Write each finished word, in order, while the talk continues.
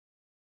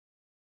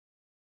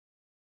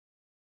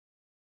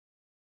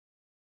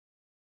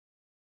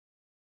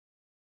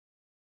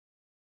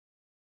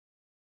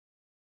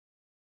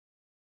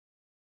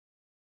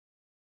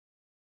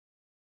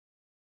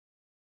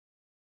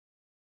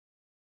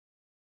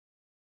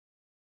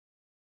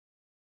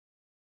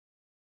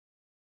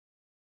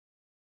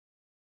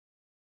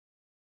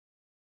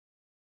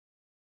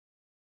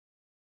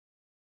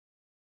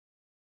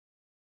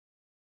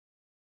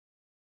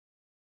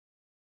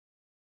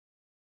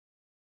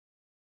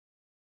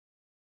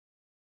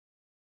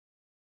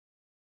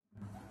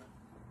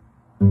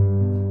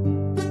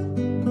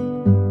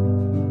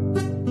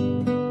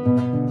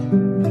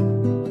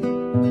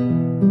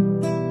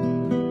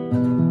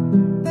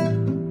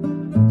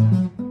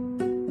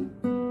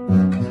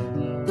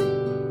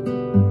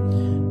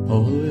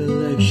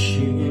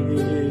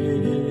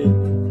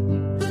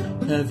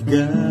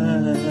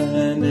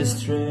gone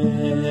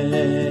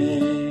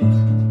astray.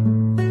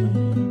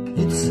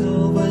 It's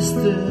always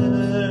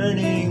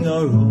turning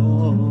our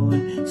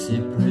own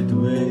separate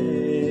ways.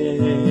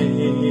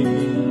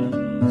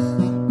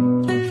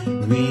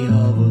 We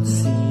have all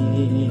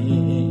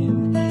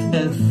sinned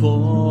and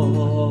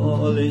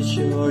fallen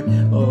short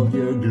of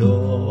your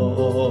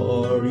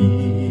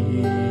glory.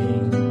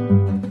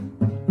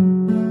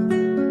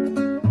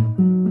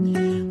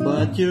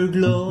 But your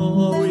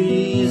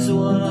glory is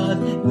what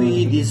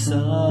we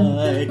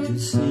desire to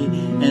see,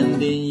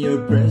 and in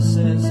your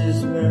presence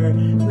is where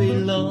we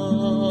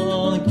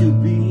long to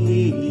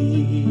be.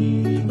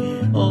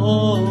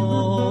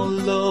 Oh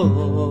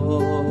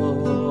Lord,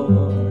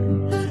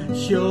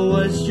 show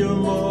us your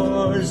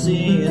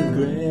mercy and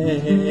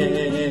grace.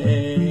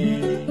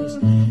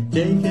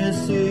 Take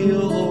us to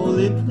your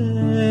holy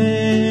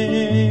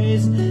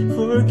place.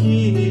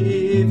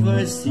 Forgive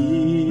our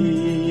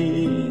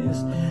sins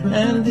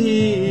and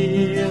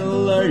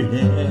heal our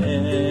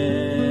land.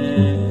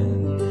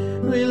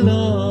 We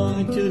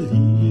long to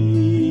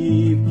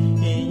live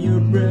in your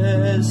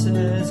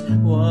presence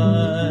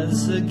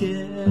once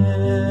again.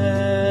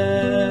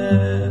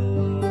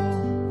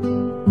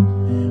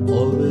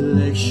 All we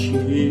like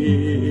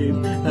sheep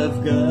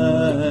have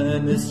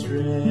gone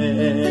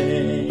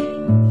astray.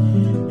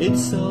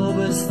 It's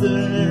always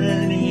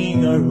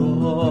turning our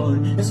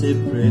own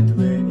separate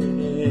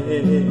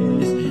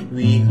ways.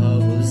 We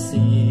have all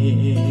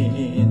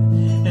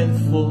sinned and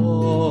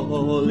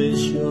fallen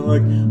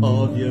short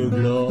of your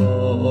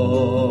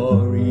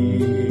glory.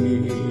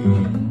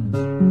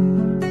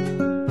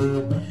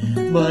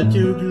 But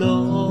your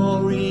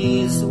glory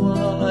is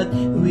what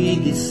we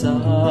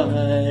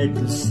desire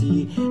to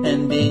see,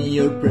 and in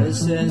your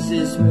presence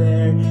is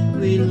where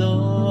we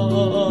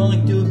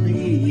long to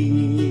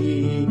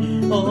be.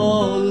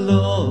 Oh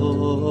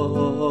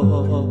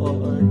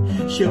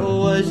Lord,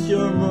 show us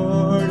your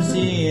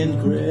mercy and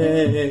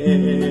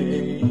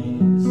grace.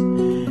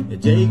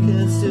 Take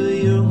us to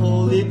your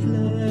holy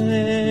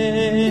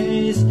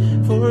place.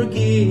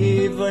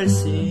 Forgive our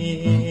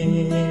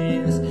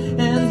sins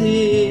and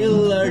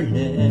heal our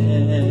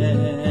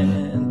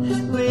land.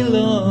 We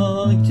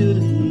long to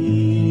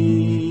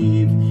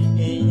live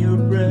in your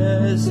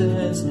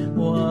presence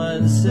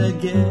once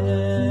again.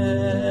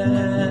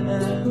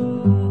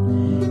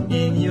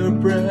 In your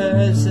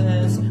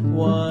presence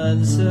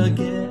once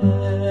again.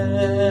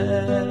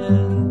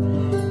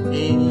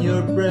 In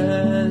your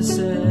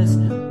presence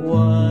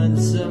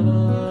once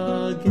again.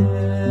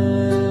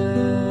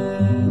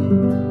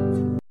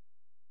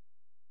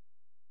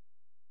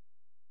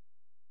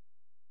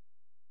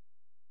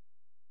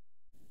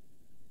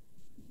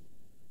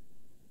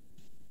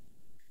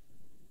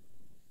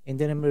 In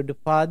the name of the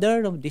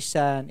Father, of the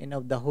Son, and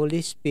of the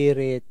Holy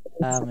Spirit.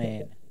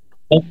 Amen.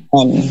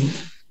 Amen.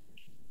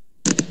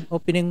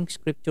 Opening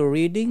scripture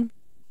reading.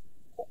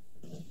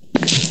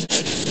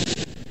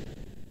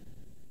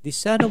 The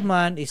Son of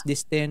Man is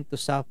destined to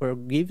suffer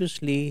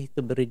grievously,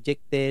 to be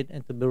rejected,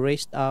 and to be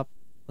raised up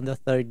on the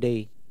third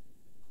day.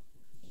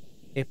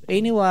 If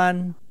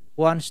anyone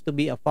wants to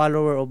be a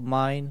follower of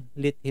mine,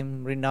 let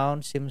him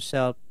renounce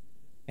himself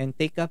and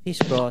take up his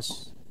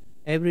cross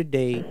every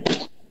day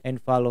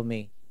and follow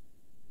me.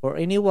 For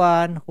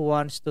anyone who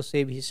wants to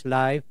save his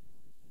life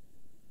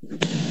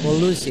will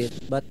lose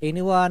it, but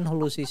anyone who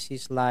loses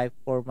his life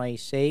for my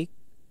sake,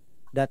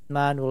 that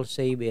man will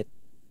save it.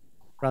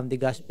 From the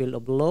Gospel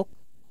of Luke,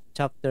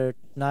 chapter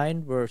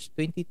 9, verse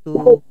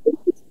 22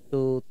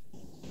 to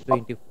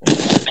 24.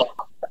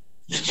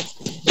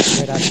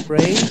 Let us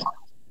pray.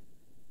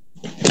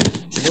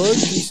 Lord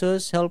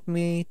Jesus, help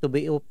me to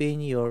be open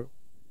your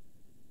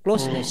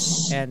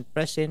closeness and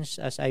presence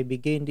as I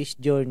begin this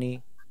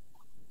journey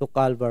to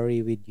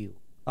Calvary with you.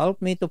 Help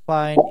me to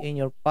find in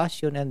your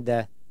passion and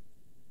death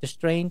the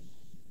strength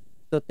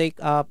to take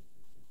up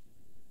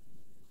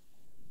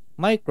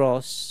my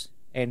cross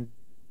and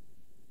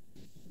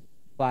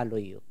follow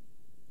you.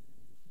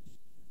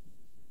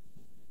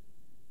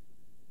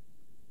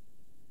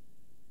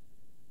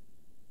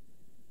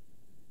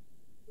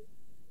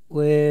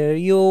 Where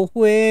you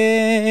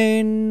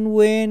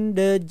when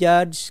the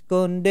judge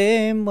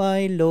condemn,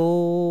 my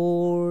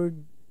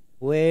Lord?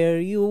 Where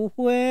you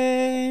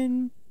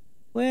when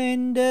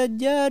the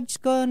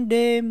judge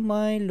condemn,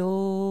 my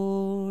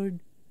Lord?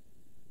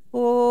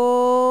 Oh,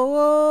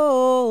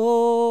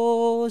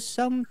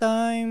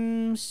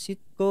 sometimes it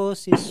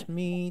causes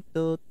me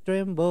to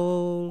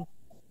tremble,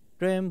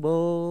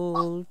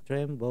 tremble,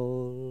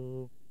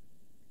 tremble.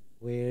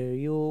 Where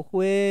you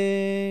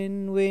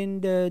when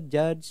the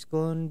judge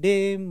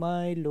condemn,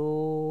 my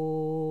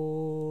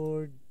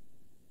Lord?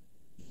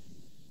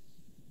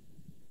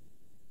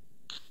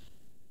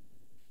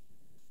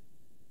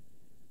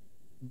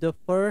 The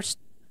first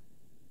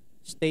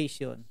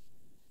station.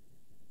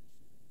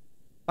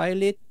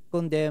 Pilate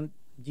condemned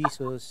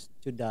Jesus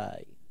to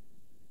die.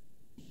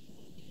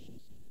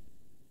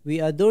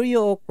 We adore you,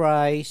 O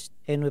Christ,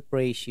 and we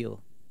praise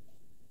you.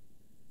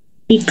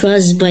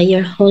 Because by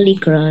your holy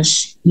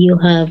cross you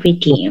have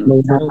redeemed.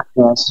 By your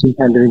cross you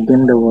have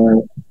redeemed the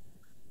world.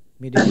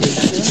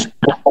 Meditation.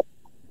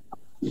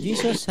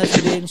 Jesus has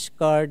been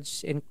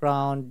scourged and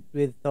crowned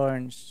with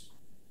thorns.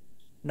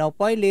 Now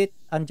Pilate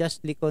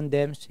unjustly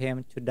condemns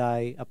him to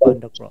die upon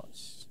the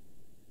cross.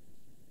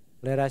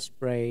 Let us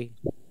pray.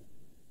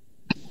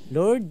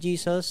 Lord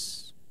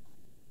Jesus,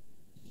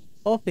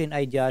 often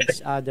I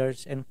judge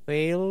others and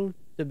fail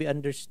to be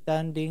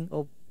understanding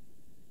of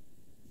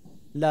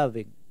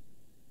loving.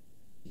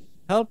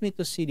 Help me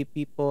to see the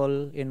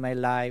people in my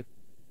life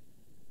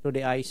through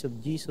the eyes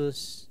of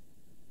Jesus,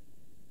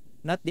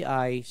 not the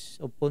eyes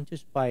of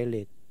Pontius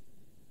Pilate.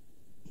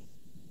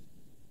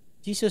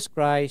 Jesus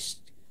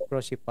Christ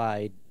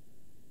crucified,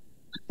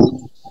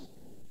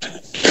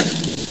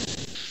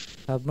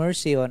 have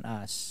mercy on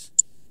us.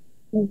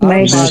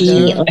 Our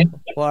Mercy Father, on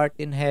who art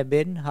in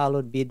heaven,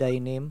 hallowed be thy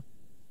name.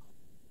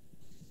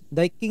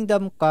 Thy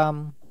kingdom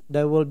come,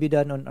 thy will be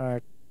done on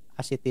earth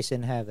as it is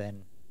in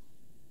heaven.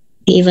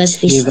 Give us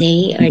this Give us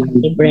day our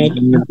daily bread,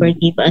 and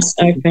forgive us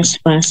our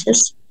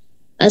trespasses,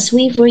 as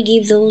we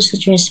forgive those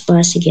who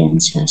trespass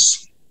against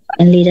us.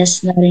 And lead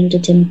us not into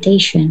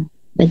temptation,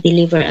 but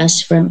deliver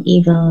us from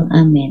evil.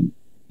 Amen.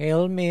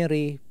 Hail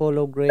Mary,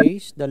 full of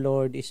grace, the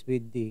Lord is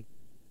with thee.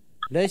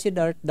 Blessed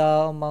art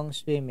thou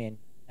amongst women,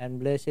 and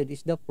blessed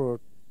is the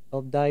fruit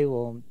of thy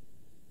womb,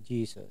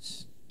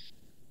 Jesus.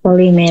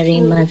 Holy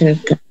Mary, Mother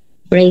of God,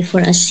 pray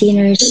for us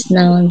sinners,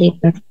 now and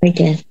at the hour of our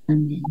death.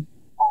 Amen.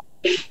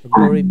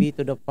 Glory be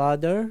to the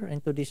Father,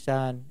 and to the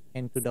Son,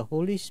 and to the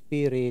Holy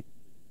Spirit.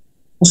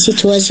 As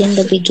it was in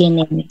the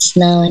beginning, is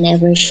now, and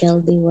ever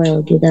shall be,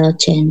 world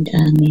without end.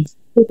 Amen.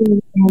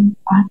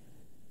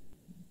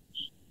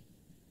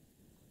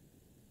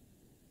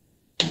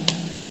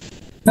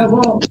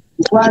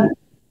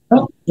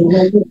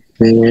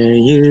 Were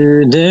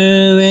you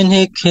there when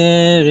he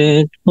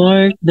carried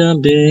forth the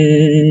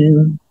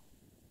bill?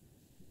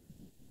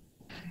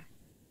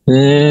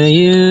 Were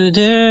you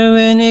there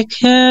when he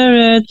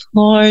carried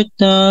forth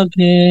the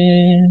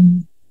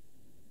bill?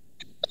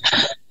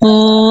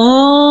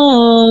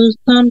 Oh,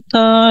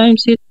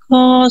 sometimes it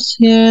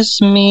causes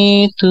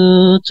me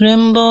to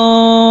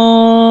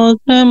tremble,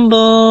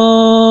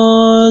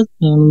 tremble,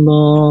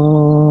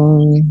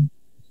 tremble.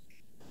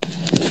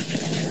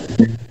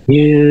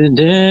 You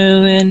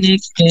there when he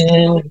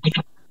carried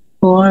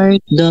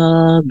forth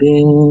the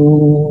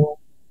bill.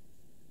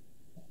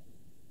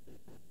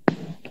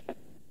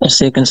 A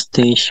second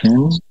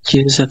station,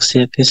 Jesus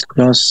accepts his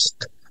cross.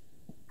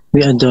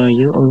 We adore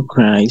you, O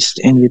Christ,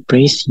 and we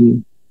praise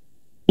you.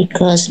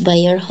 Because by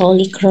your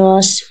holy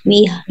cross,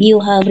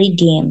 you have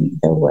redeemed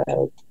the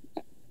world.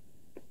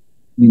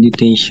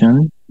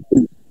 Meditation.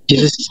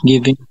 Jesus is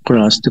given a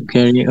cross to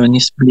carry on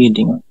his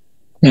bleeding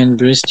and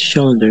bruised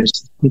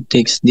shoulders. He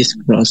takes this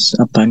cross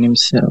upon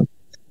himself.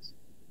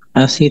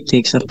 As he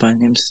takes upon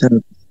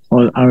himself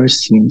all our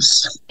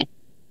sins,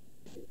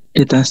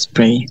 let us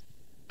pray.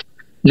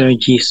 Lord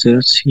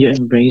Jesus, you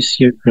embrace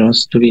your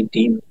cross to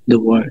redeem the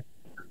world.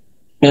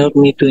 Help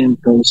me to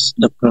embrace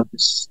the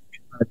cross,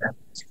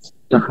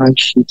 the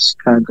hardships,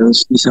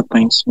 struggles,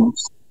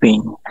 disappointments,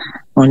 pain.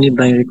 Only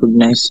by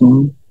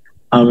recognizing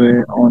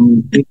our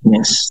own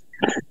weakness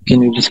can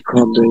we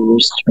discover your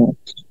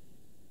strength.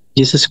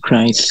 Jesus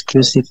Christ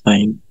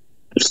crucified.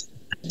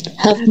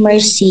 Have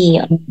mercy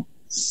on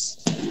us.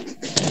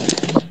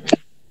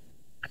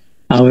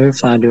 Our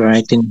Father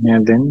art in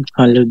heaven,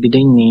 hallowed be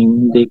thy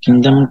name. Thy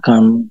kingdom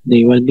come,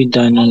 thy will be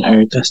done on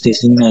earth as it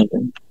is in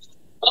heaven.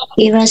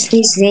 Give us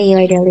this day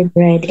our daily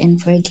bread, and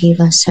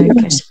forgive us our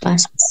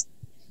trespasses,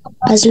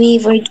 as we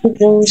forgive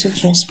those who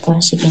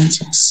trespass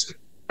against us.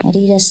 And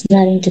lead us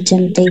not into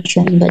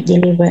temptation, but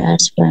deliver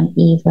us from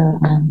evil.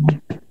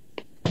 Amen.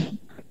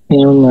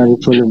 Hail Mary,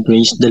 full of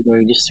grace, the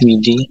Lord is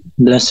with thee.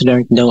 Blessed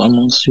art thou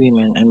amongst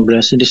women, and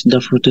blessed is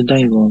the fruit of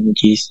thy womb,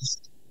 Jesus.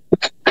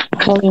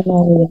 Holy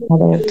Mary,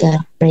 Mother of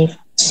God, pray for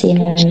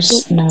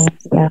sinners, now and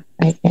at the hour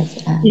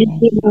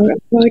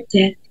of our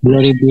death. Amen.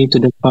 Glory be to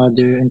the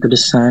Father, and to the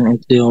Son, and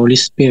to the Holy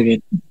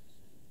Spirit.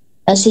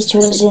 As it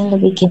was in the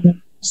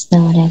beginning, is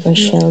now, and ever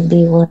shall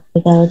be, world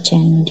without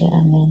end.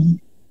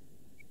 Amen.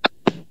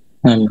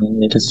 Amen.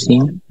 Let us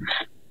sing.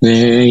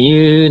 Were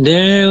you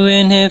there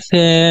when he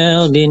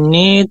fell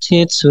beneath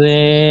its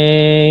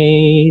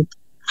weight?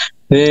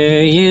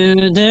 Were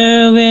you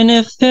there when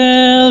he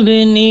fell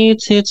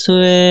beneath its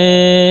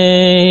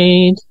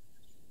weight?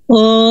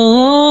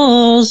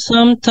 Oh,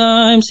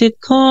 sometimes it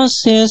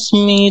causes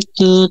me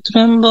to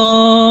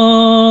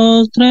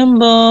tremble,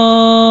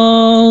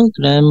 tremble,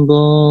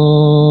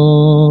 tremble.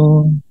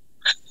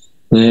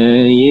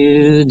 Were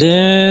you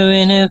there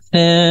when I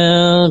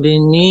fell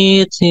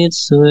beneath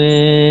its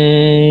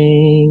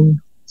weight?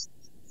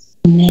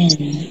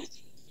 Amen.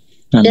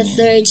 The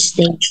third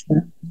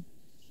station.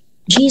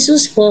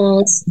 Jesus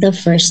falls the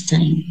first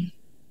time.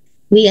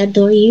 We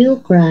adore you,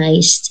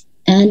 Christ,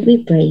 and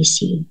we praise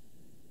you.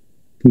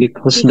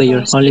 Because by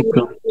your holy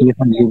cross you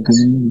have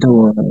redeemed the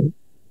world.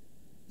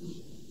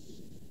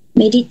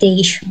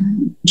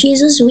 Meditation.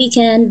 Jesus,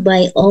 weakened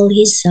by all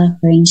his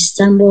suffering,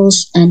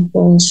 stumbles and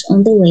falls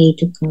on the way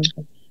to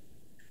Calvary.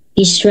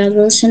 He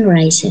struggles and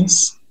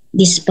rises,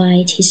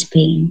 despite his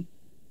pain.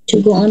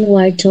 to go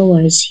onward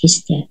towards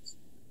his death.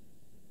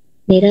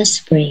 Let us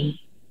pray.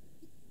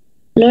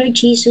 Lord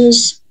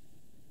Jesus,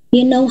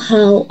 you know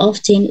how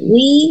often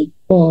we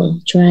fall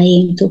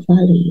trying to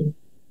follow you,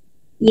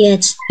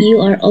 yet you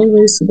are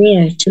always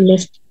there to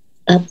lift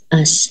up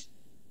us.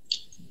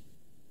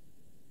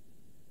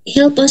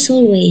 Help us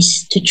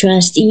always to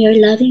trust in your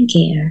loving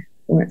care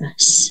for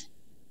us.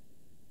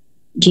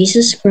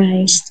 Jesus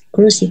Christ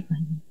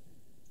crucified.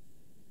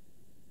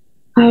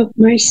 Have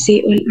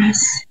mercy on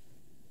us.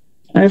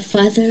 Our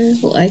Father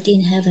who art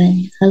in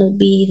heaven, hallowed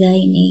be thy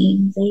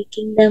name. Thy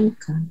kingdom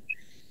come.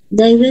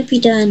 Thy will be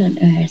done on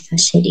earth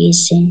as it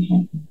is in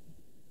heaven.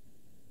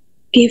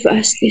 Give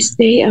us this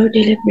day our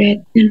daily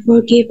bread, and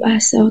forgive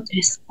us our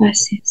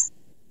trespasses,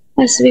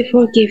 as we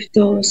forgive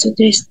those who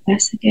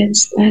trespass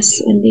against us,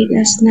 and lead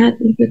us not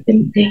into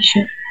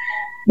temptation,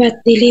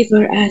 but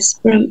deliver us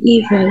from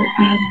evil.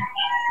 Amen.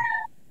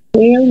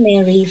 Hail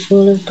Mary,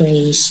 full of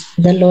grace,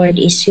 the Lord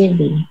is with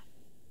thee.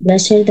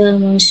 Blessed art thou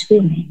amongst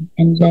women,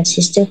 and blessed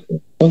is the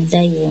fruit of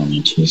thy womb,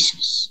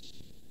 Jesus.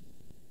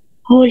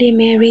 Holy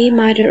Mary,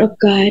 Mother of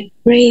God,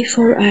 pray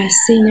for us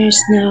sinners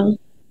now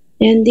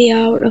and the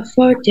hour of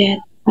our death.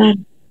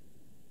 Amen.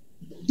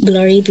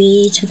 Glory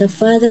be to the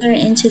Father,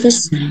 and to the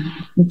Son,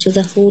 and to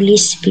the Holy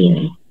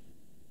Spirit.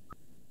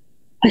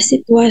 As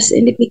it was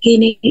in the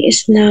beginning,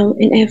 is now,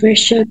 and ever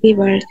shall be,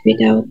 world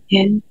without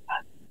end.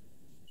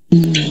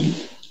 Amen.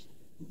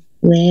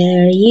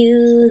 Were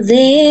you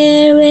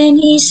there when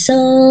he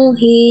saw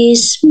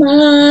his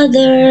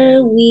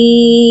mother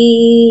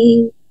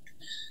weep?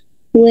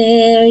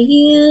 Were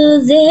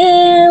you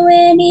there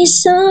when he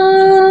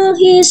saw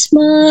his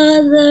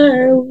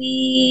mother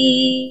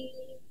weep?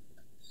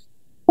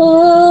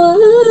 Oh,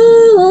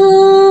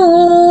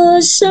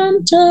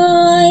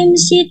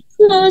 sometimes it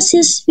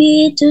causes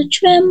me to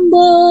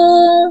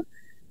tremble,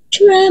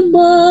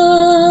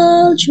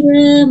 tremble,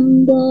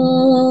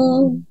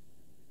 tremble.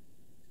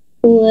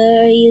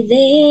 Were you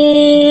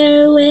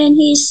there when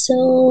he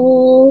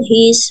saw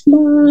his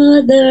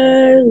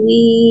mother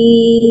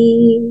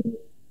weep?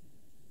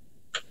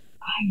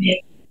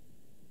 Amen.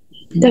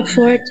 The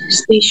fourth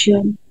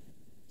station,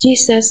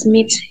 Jesus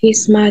meets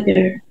his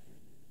mother.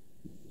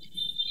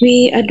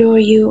 We adore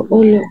you,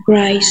 O Lord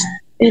Christ,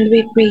 and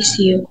we praise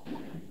you,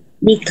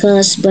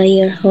 because by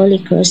your holy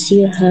cross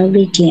you have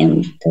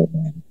redeemed the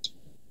world.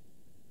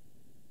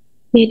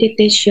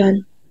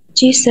 Meditation.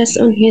 Jesus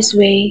on his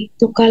way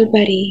to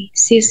Calvary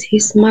sees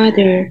his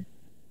mother.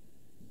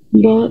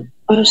 Both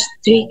are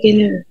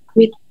stricken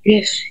with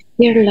grief.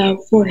 Her love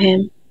for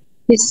him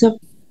is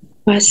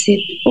surpassed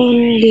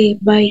only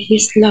by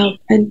his love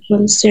and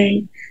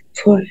concern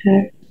for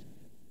her.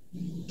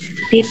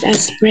 Let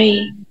us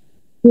pray.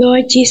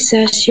 Lord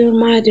Jesus, your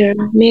mother,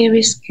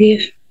 Mary's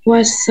grief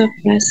was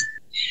surpassed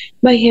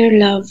by her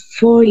love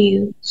for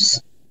you.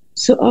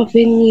 So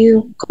often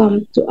you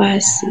come to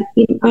us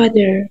in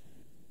others,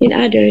 and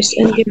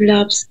your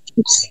love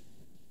keeps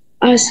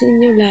us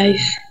in your life.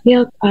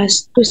 Help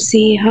us to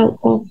see how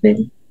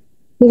often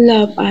you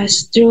love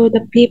us through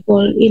the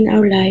people in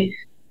our life.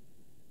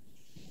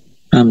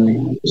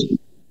 Amen.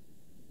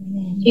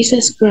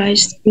 Jesus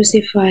Christ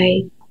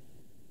crucified.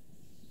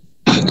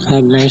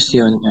 Have mercy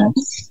on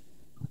us.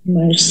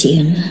 Mercy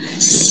on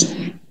us.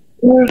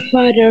 Our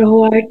Father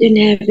who art in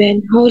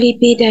heaven, holy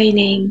be thy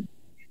name.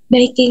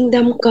 Thy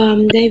kingdom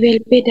come, thy will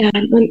be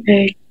done on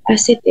earth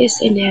as it is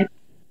in heaven.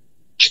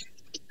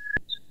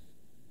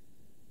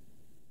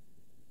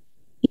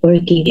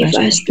 Forgive Give us,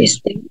 us this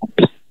day.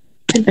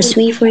 as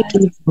we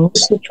forgive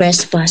those who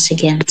trespass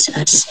against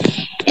us.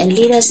 And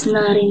lead us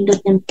not into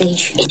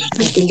temptation,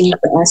 but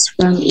deliver us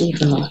from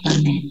evil.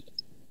 Amen.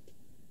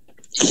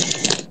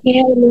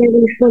 Hail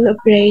Mary, full of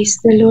grace,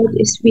 the Lord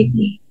is with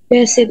thee.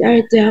 Blessed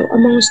art thou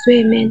amongst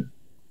women,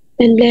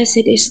 and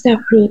blessed is the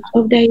fruit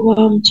of thy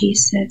womb,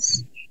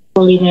 Jesus.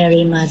 Holy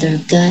Mary, Mother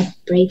of God,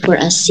 pray for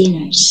us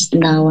sinners,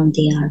 now and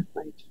the hour of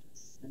our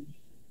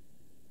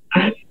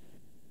death.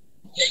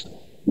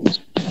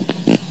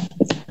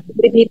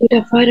 Glory be to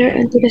the Father,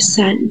 and to the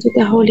Son, and to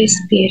the Holy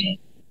Spirit.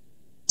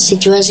 As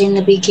it was in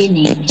the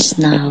beginning, is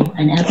now,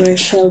 and ever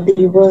shall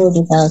be, world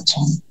without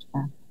end.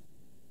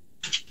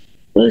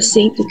 We'll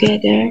sing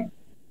together.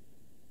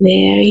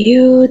 Were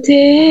you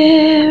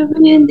there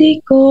when they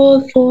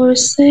called for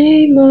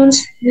Simon's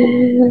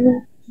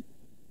help?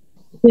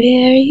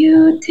 Were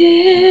you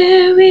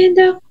there when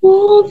they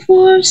called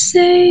for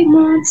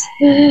Simon's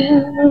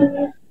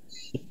help?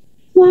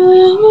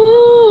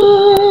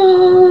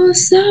 Oh,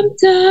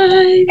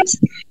 sometimes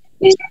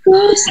it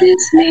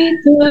causes me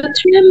to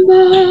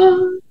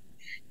tremble,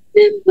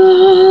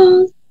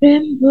 tremble,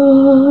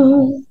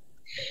 tremble.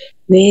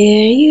 Were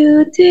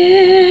you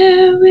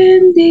there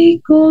when they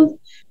called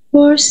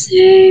for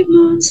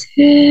Simon's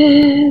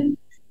help?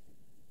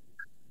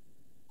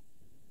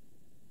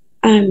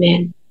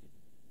 Amen.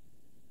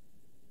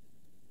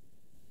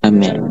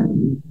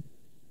 Amen.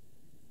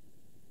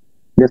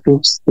 The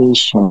fifth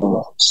station,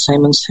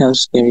 Simon's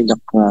house carried the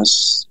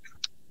cross.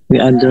 We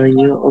adore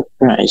you, O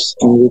Christ,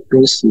 and we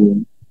praise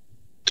you,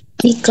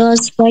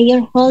 Because by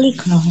your holy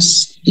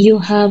cross You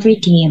have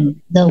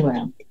redeemed the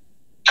world.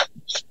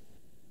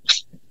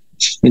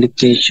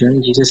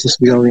 Meditation, Jesus is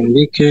growing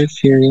weaker,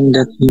 fearing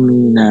that he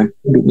may not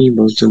be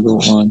able to go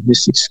on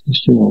his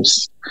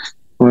excursions.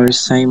 For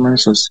Simon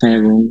of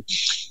Cyrene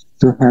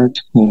to help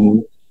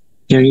him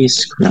carry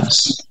his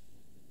cross.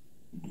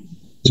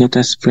 Let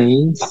us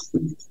pray.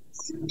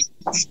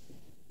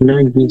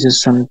 Lord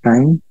Jesus,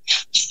 sometimes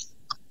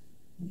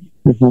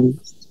we have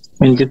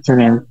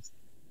indifferent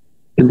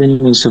to the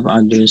needs of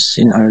others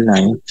in our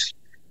life.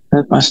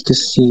 Help us to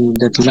see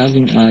that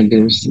loving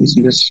others is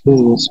the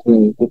surest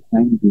way to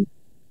find you.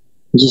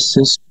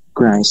 Jesus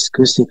Christ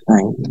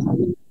crucified.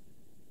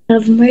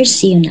 Have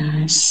mercy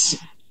on us.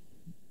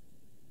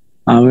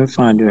 Our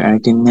Father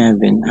art in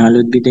heaven,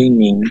 hallowed be thy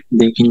name.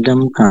 Thy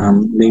kingdom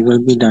come, thy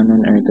will be done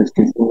on earth as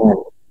it is in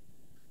heaven.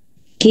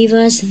 Give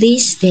us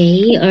this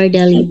day our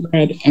daily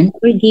bread, and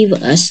forgive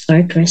us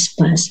our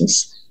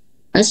trespasses,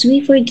 as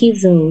we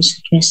forgive those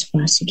who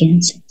trespass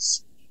against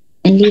us.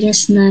 And lead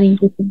us not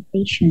into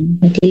temptation,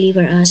 but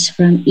deliver us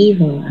from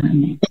evil.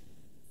 Amen.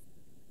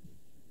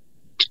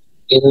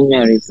 Hail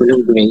Mary,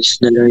 full of grace,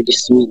 the Lord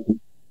is with thee.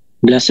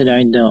 Blessed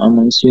art thou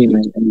amongst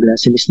women, and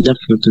blessed is the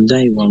fruit of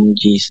thy womb,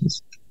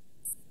 Jesus.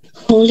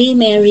 Holy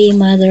Mary,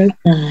 Mother of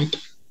God,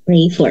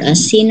 pray for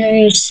us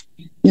sinners,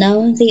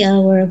 now and the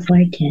hour of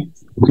our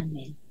death.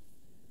 Amen.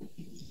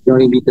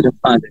 Glory be to the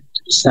Father,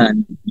 to the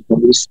Son, and to the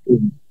Holy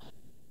Spirit.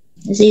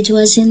 As it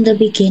was in the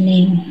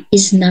beginning,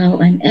 is now,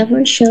 and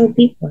ever shall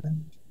be, world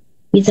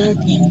without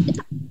end.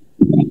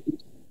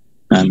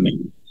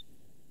 Amen.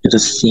 Let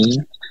us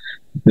sing.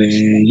 Were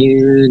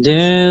you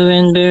there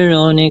when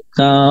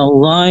Veronica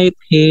wiped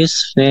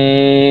his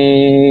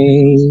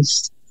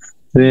face?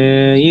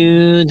 Were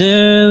you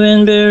there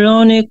when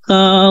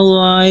Veronica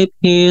wiped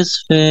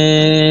his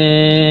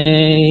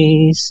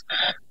face?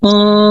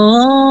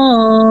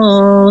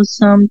 Oh,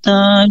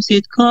 sometimes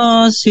it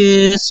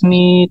causes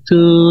me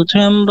to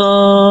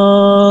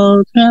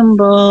tremble,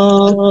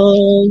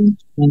 tremble,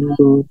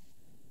 tremble.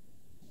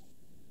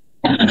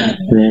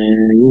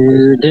 Were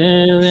you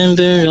there when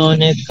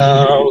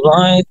Veronica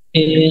wiped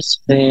his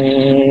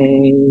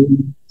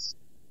face?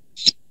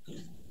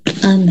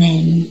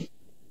 Amen.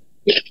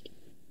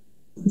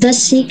 The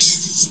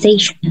sixth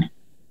station.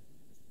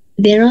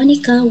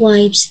 Veronica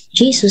wipes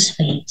Jesus'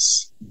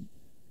 face.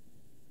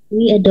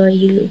 We adore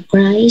you,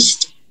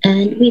 Christ,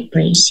 and we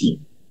praise you.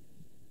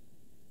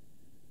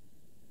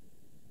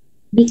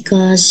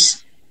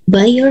 Because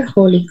by your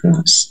holy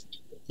cross,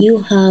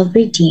 you have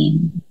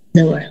redeemed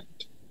the world.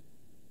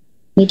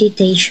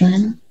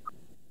 Meditation.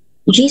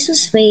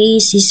 Jesus'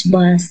 face is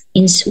bathed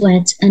in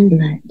sweat and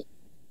blood.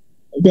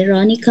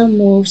 Veronica,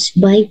 moves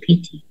by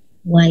pity,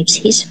 wipes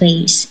his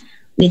face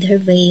with her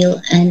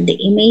veil, and the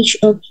image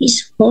of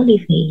his holy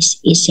face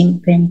is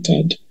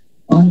imprinted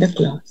on the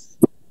cloth.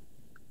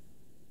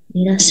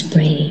 Let us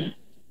pray.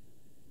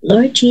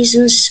 Lord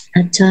Jesus,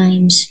 at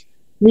times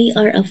we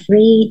are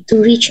afraid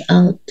to reach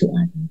out to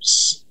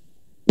others.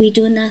 We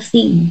do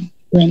nothing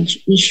when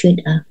we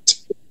should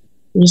act.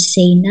 We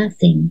say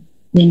nothing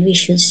when we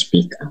should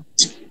speak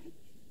out.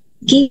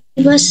 Give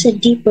us a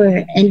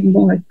deeper and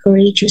more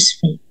courageous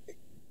faith.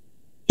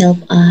 Help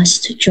us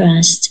to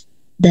trust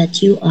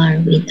that you are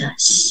with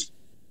us.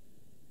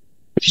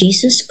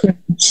 Jesus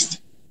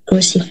Christ,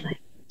 crucified.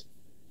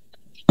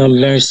 Have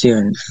mercy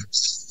on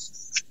us.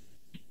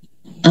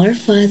 Our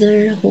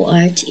Father who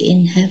art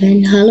in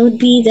heaven, hallowed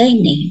be thy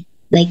name.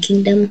 Thy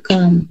kingdom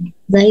come,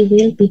 thy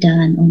will be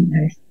done on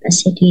earth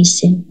as it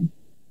is in heaven.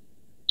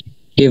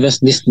 Give us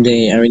this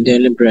day our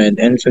daily bread,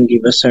 and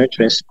forgive us our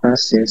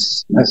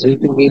trespasses, as we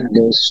forgive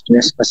those who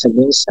trespass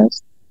against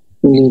us.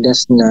 And lead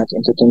us not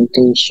into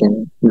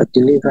temptation, but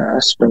deliver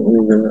us from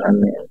evil.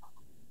 Amen.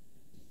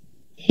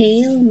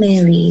 Hail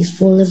Mary,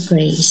 full of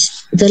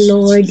grace, the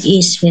Lord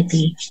is with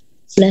thee.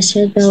 Blessed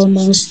art thou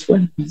amongst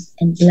women,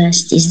 and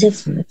blessed is the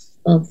fruit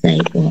of thy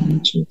womb,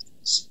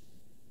 Jesus.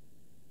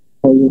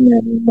 Holy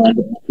Mary,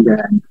 Mother of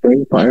God,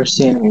 pray for our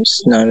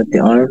sinners, now at the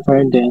hour of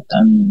our death.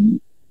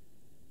 Amen.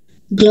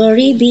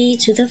 Glory be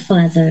to the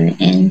Father,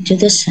 and to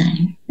the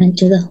Son, and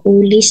to the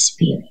Holy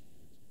Spirit.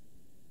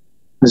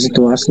 As it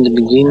was in the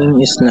beginning,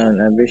 is now,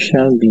 and ever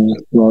shall be,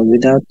 world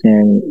without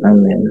end.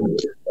 Amen.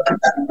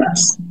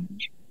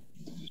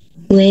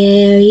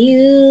 Were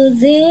you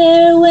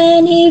there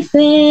when he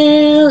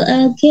fell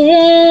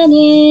again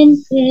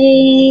in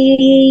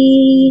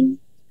pain?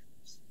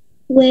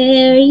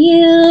 Were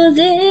you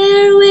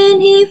there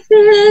when he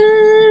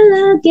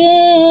fell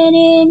again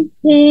in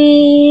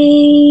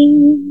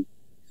pain?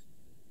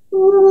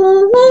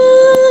 Oh,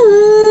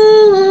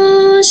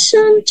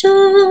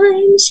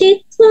 sometimes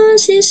it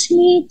causes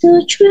me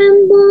to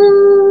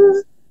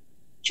tremble,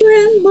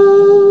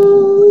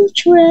 tremble,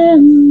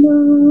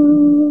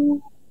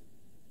 tremble.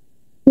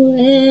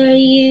 Were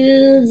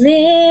you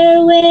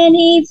there when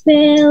he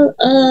fell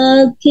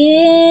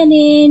again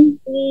in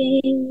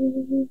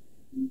pain?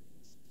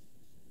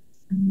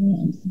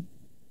 Amen.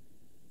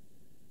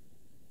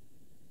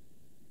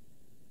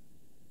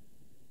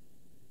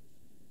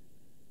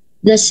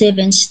 The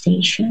seventh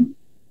station.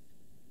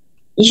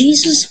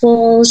 Jesus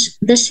falls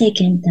the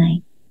second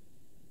time.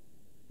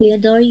 We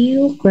adore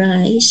you,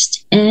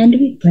 Christ, and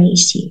we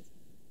praise you.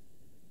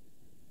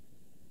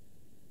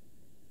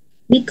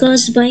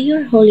 Because by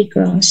your holy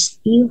cross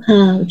you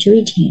have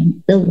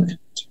redeemed the world.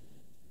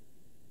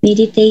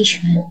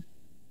 Meditation.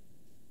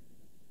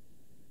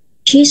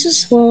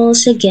 Jesus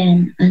falls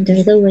again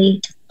under the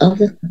weight of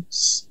the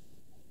cross.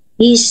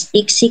 His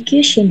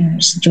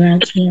executioners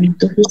drag him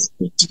to his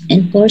feet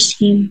and force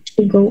him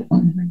to go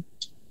onward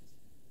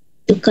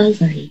to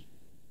Calvary.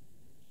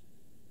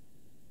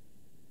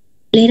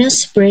 Let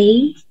us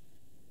pray.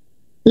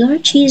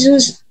 Lord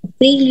Jesus,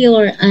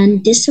 failure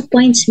and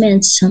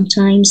disappointment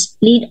sometimes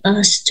lead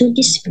us to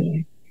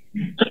despair.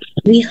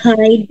 We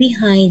hide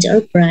behind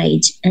our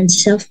pride and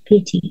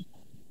self-pity,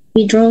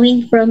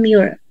 withdrawing from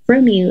you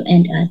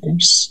and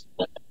others.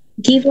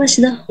 Give us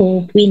the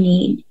hope we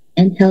need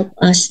and help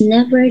us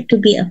never to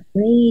be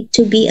afraid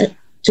to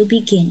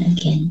begin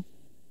again.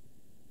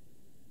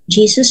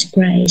 Jesus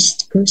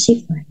Christ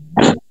crucified.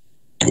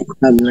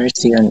 Have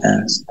mercy on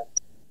us.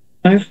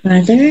 Our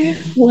Father,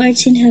 who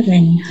art in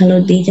heaven,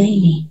 hallowed be thy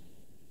name.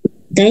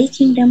 Thy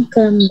kingdom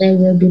come, thy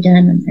will be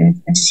done on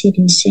earth as it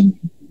is in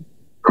heaven.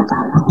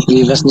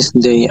 Give us this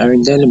day our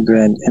daily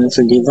bread, and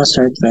forgive us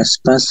our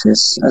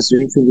trespasses, as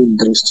we forgive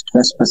those who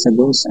trespass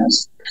against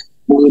us.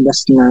 Lead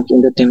us not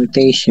into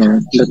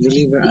temptation, but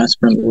deliver us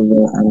from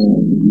evil.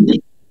 Amen.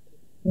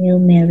 Hail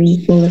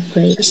Mary, full of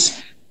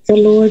grace, the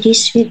Lord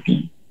is with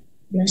thee.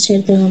 Blessed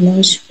art thou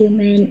amongst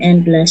women,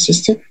 and blessed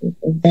is the fruit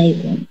of thy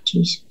womb,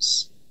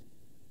 Jesus.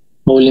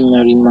 Holy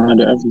Mary,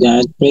 Mother of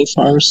God, pray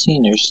for our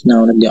sinners,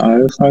 now and at the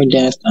hour of our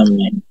death.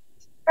 Amen.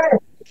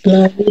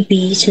 Glory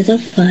be to the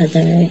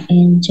Father,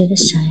 and to the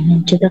Son,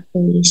 and to the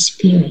Holy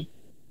Spirit.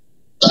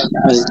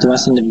 As it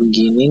was in the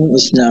beginning,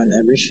 is now, and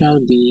ever shall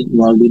be,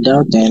 world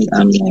without end.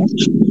 Amen.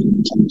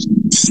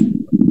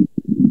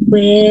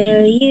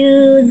 Were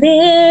you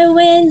there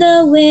when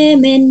the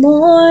women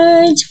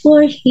mourned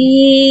for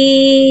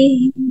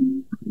him?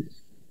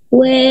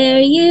 Were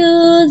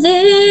you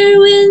there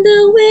when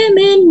the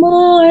women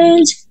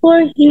mourned for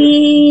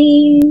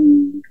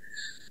him?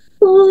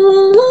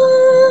 Oh,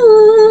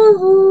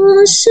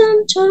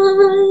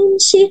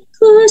 sometimes it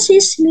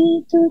causes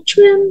me to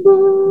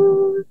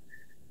tremble,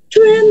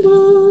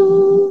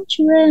 tremble,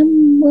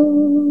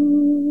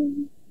 tremble.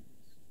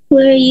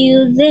 Were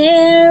you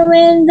there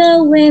when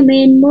the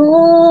women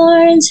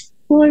mourned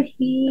for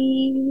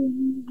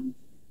him?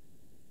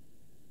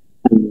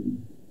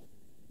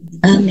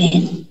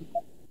 Amen.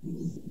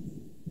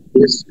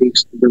 This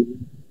speaks to the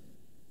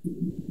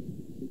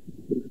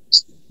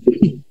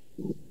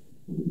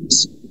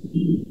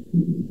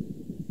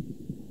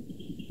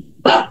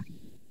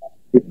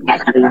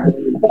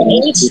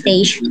The eighth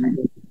station.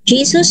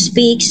 Jesus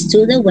speaks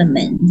to the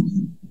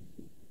women.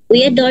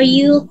 We adore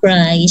you,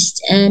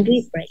 Christ, and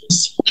we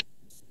praise you.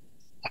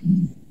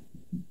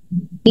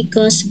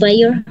 Because by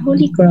your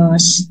holy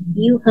cross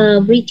you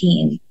have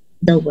redeemed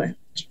the world.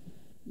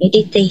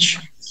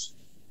 Meditation.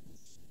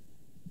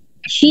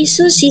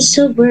 Jesus is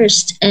so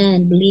bruised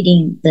and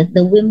bleeding that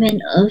the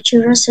women of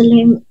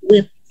Jerusalem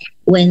weep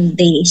when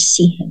they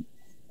see him.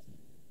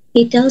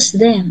 He tells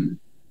them,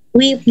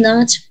 "Weep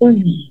not for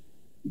me,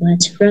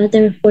 but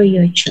rather for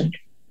your children."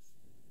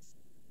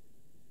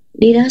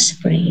 Let us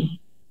pray.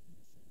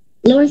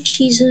 Lord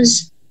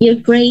Jesus, your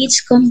great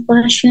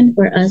compassion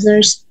for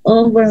others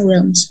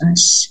overwhelms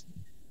us.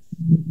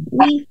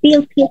 We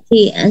feel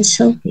pity and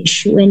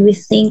selfish when we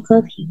think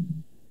of you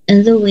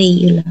and the way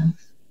you love.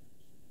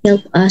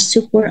 Help us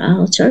to pour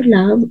out our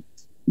love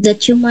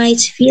that you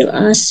might fill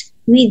us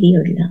with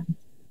your love.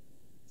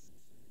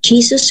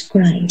 Jesus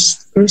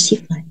Christ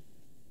crucified.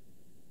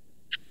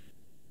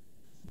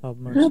 Have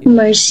Have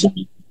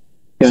mercy.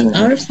 mercy.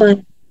 Our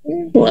Father,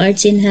 who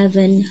art in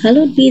heaven,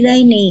 hallowed be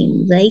thy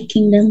name. Thy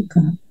kingdom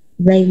come.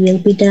 Thy will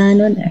be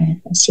done on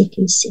earth as it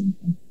is in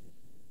heaven.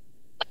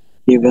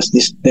 Give us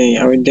this day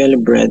our daily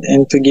bread,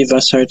 and forgive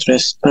us our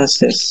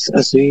trespasses,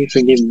 as we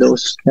forgive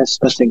those who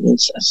trespass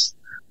against us.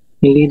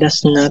 And lead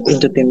us not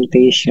into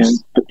temptation,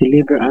 but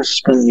deliver us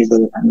from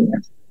evil.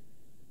 Amen.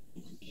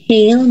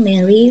 Hail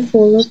Mary,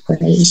 full of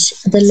grace,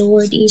 the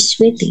Lord is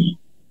with thee.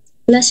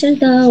 Blessed art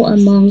thou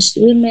amongst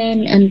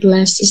women, and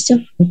blessed is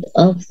the fruit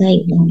of thy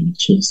womb,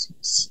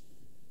 Jesus.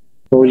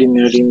 Holy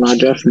Mary,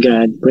 Mother of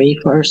God, pray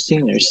for our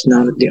sinners,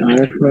 now at the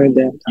hour of our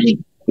death.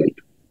 Amen.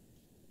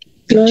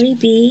 Glory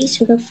be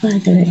to the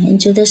Father,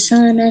 and to the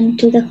Son, and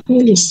to the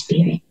Holy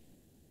Spirit.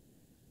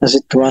 As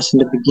it was in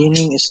the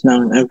beginning, is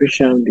now, and ever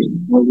shall be,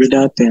 world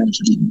without end.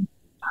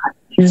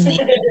 Amen.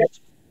 Amen.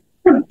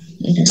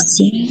 Let us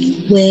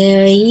sing.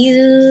 Were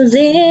you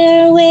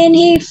there when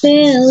he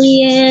fell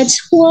yet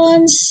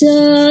once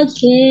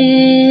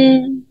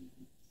again?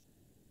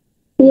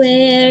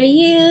 Were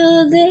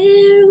you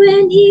there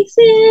when he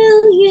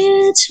fell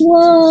yet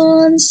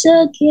once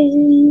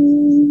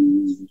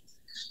again?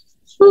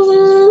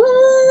 Oh,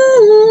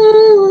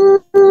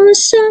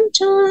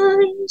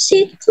 sometimes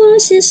it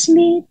causes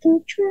me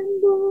to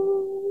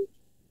tremble,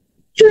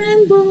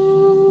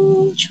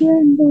 tremble,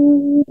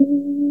 tremble.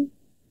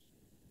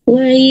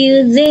 Were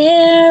you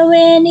there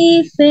when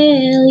he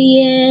fell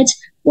yet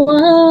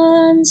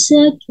once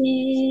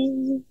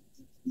again?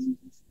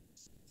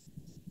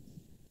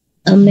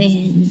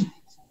 Amen.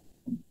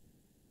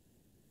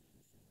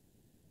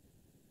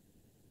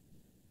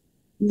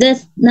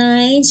 The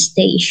ninth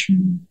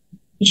station.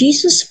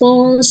 Jesus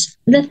falls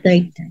the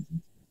third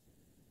time.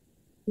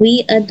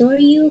 We adore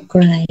you,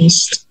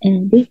 Christ,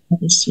 and we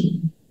praise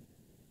you.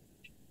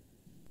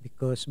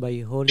 Because by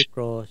your holy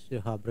cross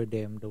you have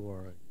redeemed the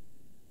world.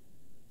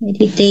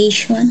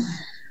 Meditation.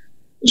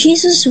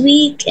 Jesus,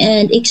 weak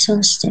and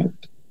exhausted,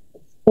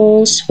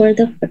 falls for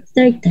the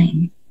third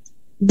time.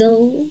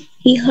 Though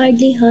he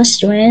hardly has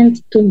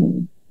strength to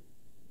move,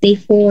 they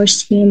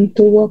force him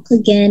to walk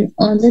again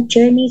on the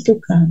journey to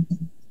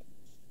Calvary.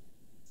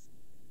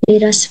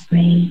 Let us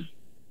pray.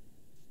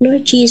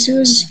 Lord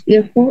Jesus,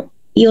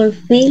 your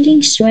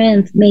failing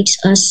strength makes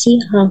us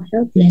see how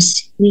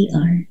helpless we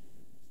are.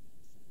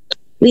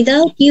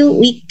 Without you,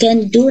 we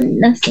can do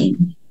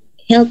nothing.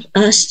 Help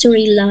us to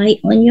rely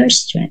on your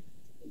strength,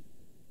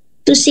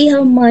 to see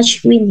how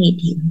much we need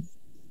you.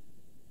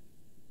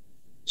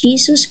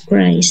 Jesus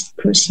Christ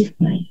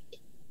crucified.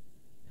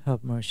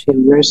 Have mercy. Have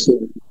mercy.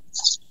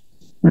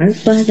 Our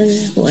Father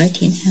who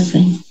art in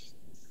heaven,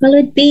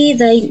 hallowed be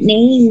thy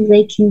name,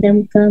 thy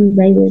kingdom come,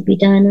 thy will be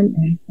done on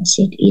earth as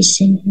it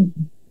is in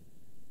heaven.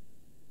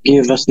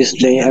 Give us this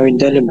day our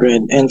daily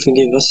bread, and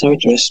forgive us our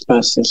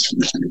trespasses,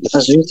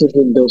 as we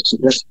forgive those who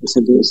trespass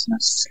against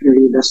us. And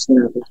lead us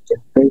not into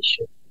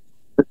temptation,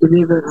 but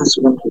deliver us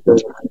from evil.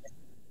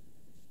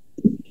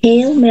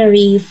 Hail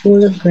Mary,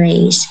 full of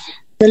grace,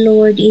 the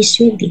Lord is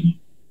with thee.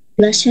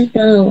 Blessed art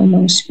thou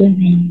amongst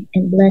women,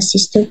 and blessed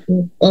is the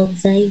fruit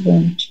of thy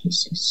womb,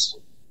 Jesus.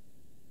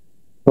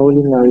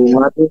 Holy Mary,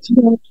 Mother of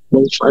God,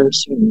 pray for our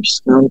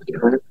sinners, now and at the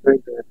hour of our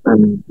death.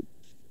 Amen.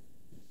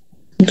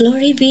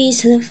 Glory be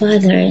to the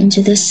Father, and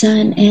to the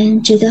Son,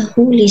 and to the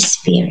Holy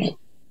Spirit.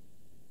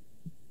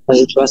 As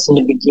it was in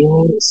the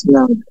beginning, is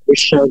now, and ever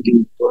shall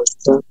be, world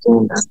without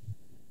end.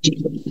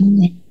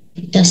 Amen.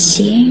 Let us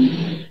sing.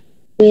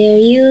 Were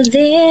you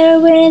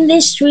there when they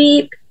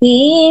stripped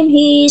him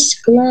his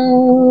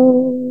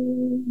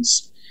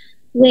clothes?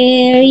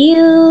 Were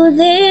you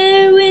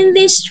there when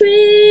they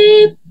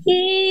stripped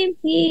him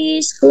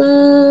his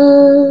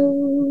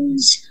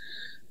clothes?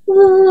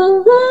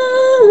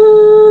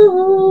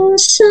 Oh,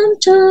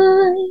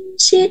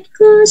 sometimes it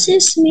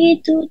causes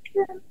me to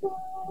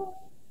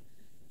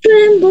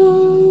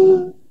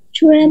tremble,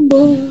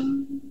 tremble.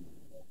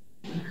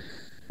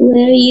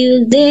 Were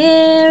you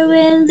there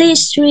when they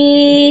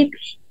stripped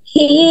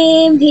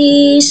him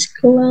his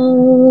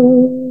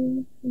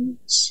clothes?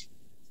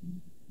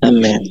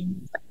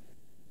 Amen.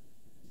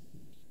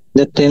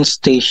 The 10th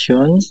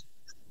station,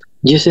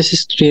 Jesus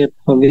is stripped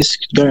of his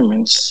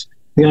garments.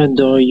 We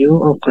adore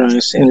you, O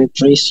Christ, and we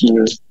praise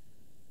you.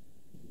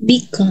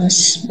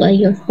 Because by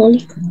your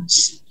holy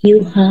cross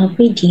you have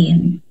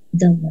redeemed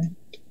the world.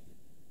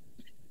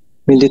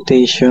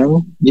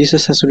 Meditation.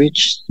 Jesus has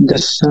reached the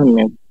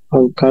summit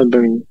of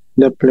Calvary,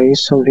 the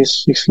place of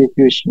his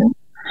execution.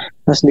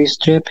 As they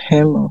strip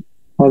him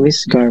of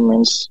his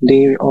garments,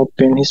 they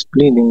open his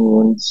bleeding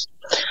wounds.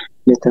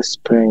 Let us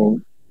pray.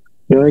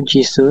 Lord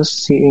Jesus,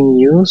 seeing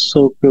you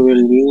so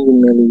cruelly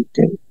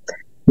humiliated,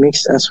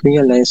 makes us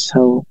realize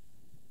how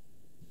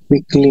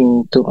we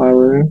cling to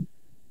our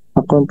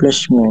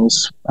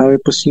accomplishments, our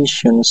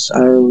positions,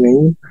 our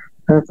way.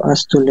 Help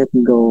us to let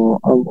go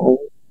of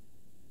all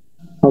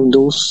of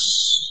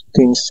those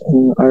things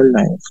in our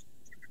life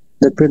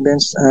that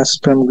prevents us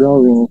from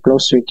growing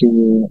closer to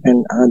you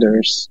and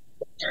others.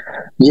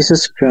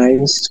 Jesus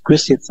Christ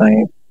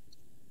crucified.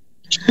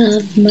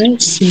 Have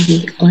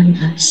mercy on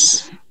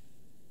us.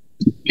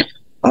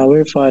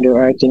 Our Father who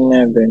art in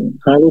heaven,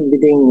 hallowed be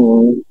thy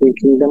name. Thy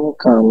kingdom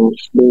come,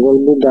 thy will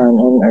be done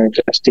on earth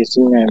as it is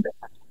in heaven.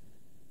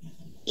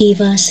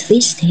 Give us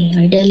this day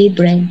our daily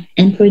bread,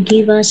 and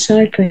forgive us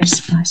our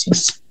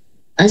trespasses,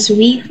 as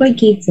we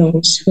forgive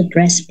those who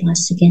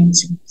trespass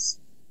against us.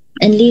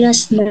 And lead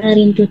us not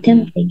into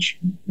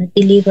temptation, but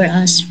deliver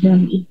us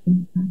from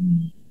evil.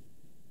 Amen.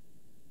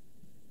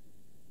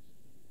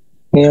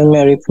 Hail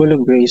Mary, full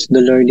of grace,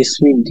 the Lord is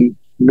with thee.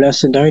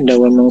 Blessed art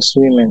thou amongst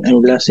women,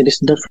 and blessed is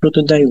the fruit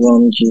of thy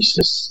womb,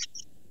 Jesus.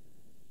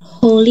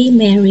 Holy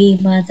Mary,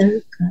 Mother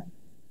of God,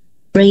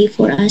 pray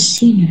for us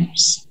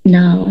sinners,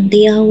 now and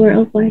the hour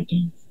of our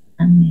death.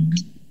 Amen.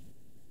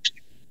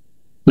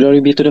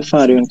 Glory be to the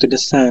Father, and to the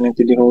Son, and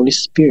to the Holy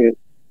Spirit.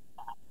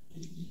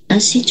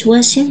 As it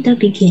was in the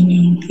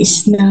beginning,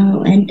 is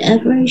now, and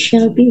ever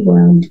shall be,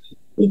 world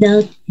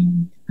without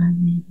end.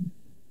 Amen.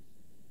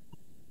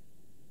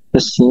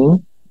 The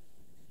sing.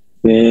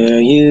 Were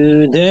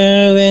you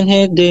there when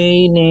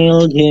they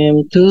nailed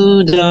him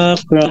to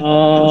the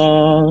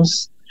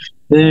cross?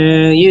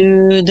 Were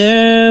you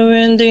there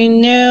when they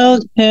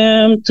nailed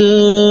him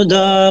to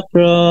the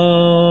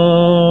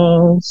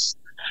cross?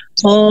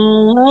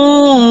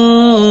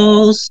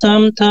 Oh,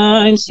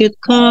 sometimes it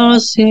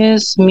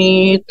causes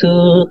me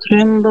to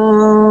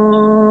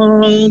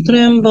tremble,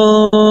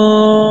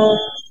 tremble.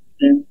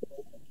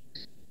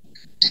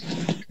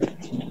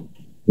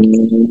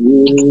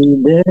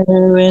 There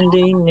when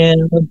they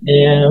nailed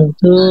him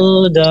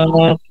to the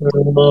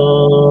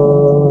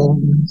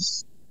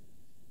cross.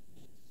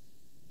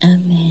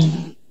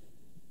 Amen.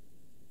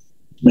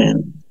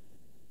 Amen.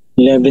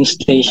 11th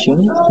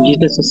station,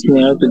 Jesus is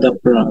nailed to the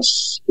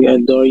cross. We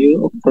adore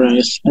you, O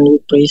Christ, and we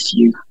praise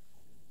you.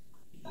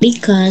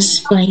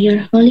 Because by your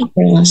holy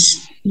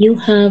cross you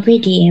have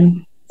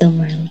redeemed the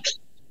world.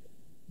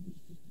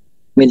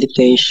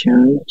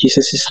 Meditation,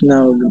 Jesus is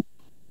now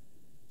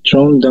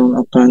thrown down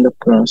upon the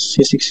cross.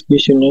 His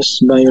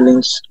executioner's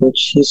violence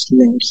scourged his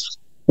limbs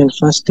and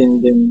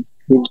fastened them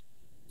with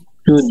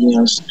crude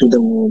nails to the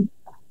wood.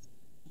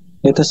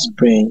 Let us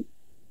pray.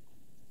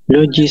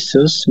 Lord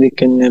Jesus, we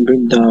can never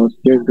doubt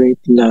your great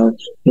love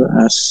for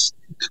us.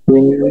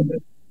 When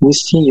we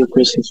see you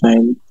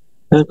crucified,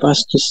 help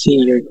us to see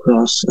your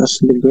cross as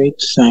the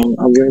great sign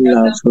of your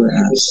love for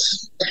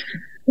us.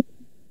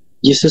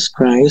 Jesus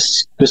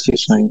Christ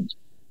crucified.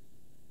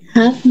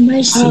 Have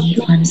mercy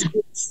on us.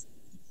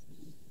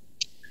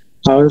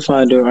 Our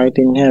Father art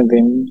in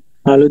heaven,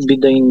 hallowed be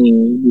thy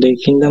name. Thy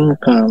kingdom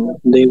come,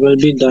 thy will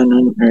be done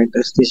on earth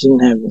as it is in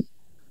heaven.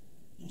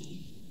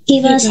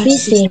 Give us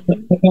this day our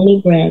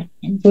daily bread,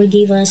 and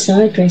forgive us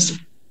our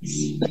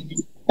trespasses,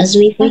 as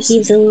we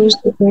forgive those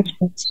who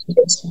trespass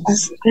against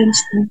us.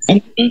 And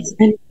and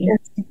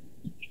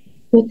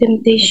to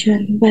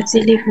temptation, but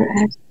deliver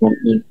us from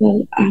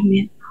evil.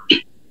 Amen.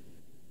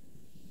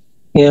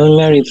 Hail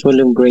Mary,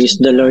 full of grace,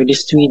 the Lord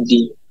is with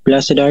thee.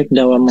 Blessed art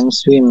thou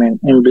amongst women,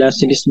 and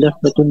blessed is the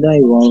fruit of thy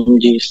womb,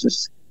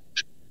 Jesus.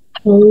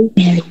 Holy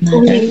Mary,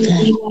 Mother of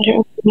God, Mother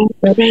of God,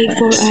 pray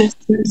for us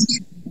sinners,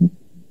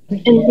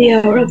 and the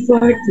hour of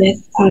our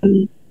death.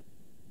 Amen.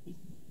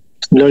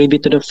 Glory be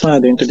to the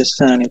Father, and to the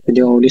Son, and to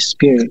the Holy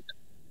Spirit.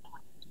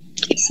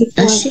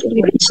 as it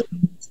was.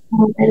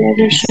 And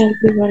ever shall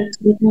be world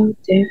without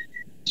end.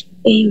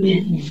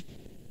 Amen.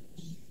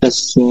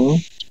 Let's sing.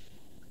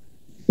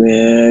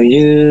 Were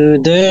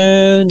you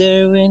there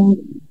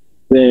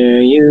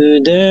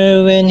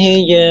when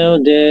he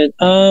yielded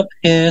up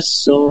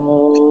his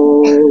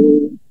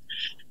soul?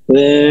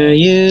 Were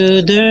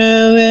you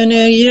there when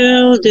he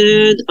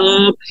yielded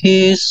up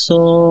his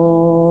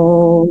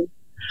soul?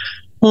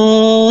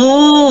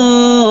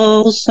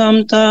 Oh,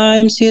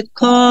 sometimes it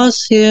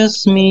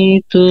causes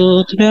me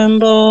to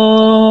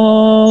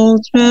tremble,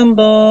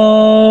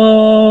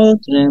 tremble,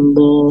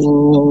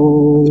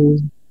 tremble.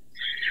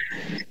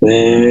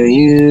 Were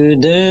you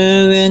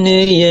there when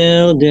he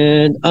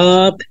yielded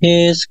up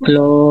his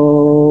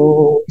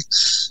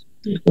clothes?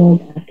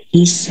 Lord of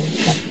his soul.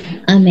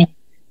 Amen.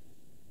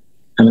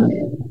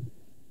 Amen.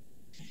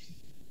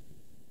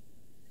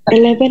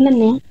 11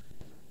 ano?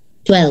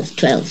 12.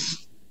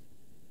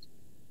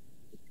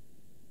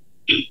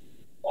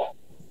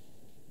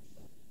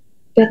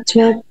 The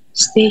 12th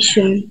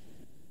station.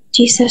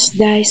 Jesus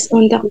dies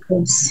on the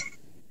cross.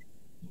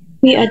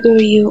 We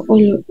adore you,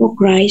 O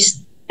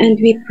Christ, and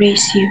we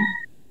praise you.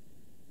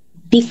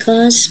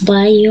 Because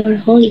by your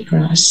holy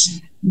cross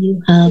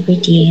you have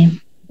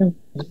redeemed the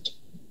world.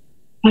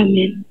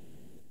 Amen.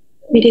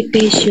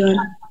 Meditation.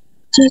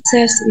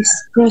 Jesus is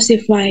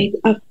crucified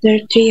after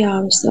 3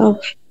 hours of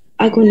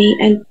agony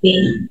and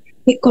pain.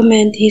 He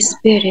commends his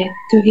spirit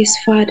to his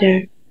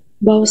Father,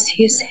 bows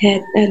his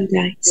head and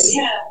dies.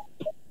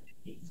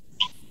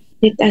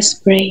 Let us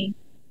pray.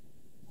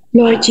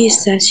 Lord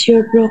Jesus,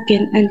 your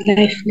broken and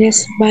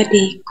lifeless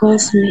body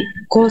calls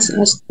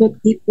us to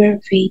deeper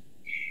faith.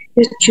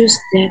 You choose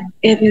death,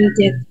 even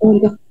death on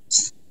the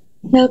cross.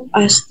 Help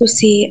us to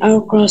see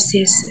our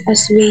crosses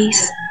as ways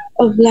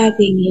of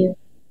loving you.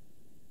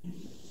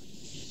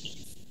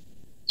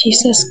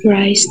 Jesus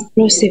Christ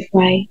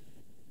crucified.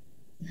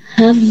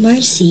 Have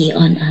mercy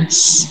on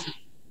us.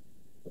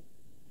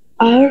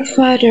 Our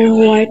Father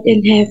who art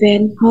in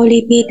heaven,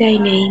 holy be thy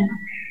name.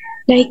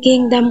 Thy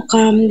kingdom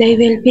come, thy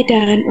will be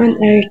done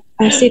on earth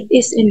as it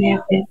is in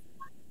heaven.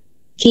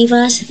 Give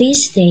us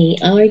this day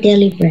our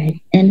daily bread,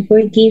 and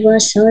forgive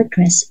us our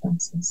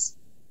trespasses,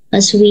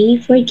 as we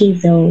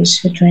forgive those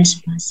who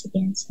trespass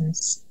against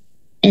us.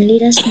 And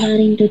lead us not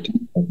into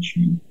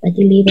temptation, but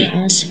deliver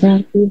us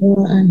from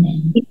evil.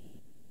 Amen.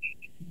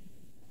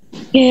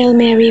 Hail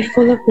Mary,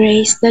 full of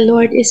grace, the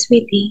Lord is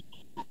with thee.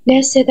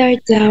 Blessed art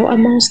thou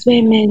amongst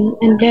women,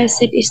 and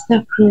blessed is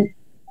the fruit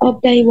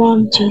of thy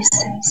womb,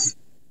 Jesus.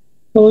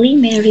 Holy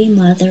Mary,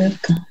 Mother of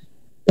God,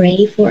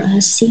 pray for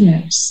us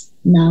sinners,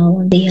 now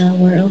and the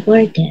hour of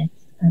our death.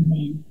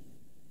 Amen.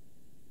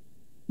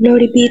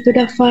 Glory be to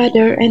the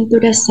Father, and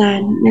to the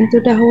Son, and to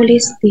the Holy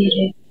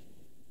Spirit.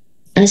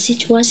 As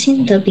it was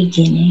in the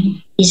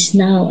beginning, is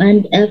now,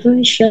 and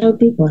ever shall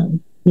be, world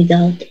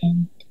without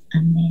end.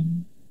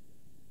 Amen.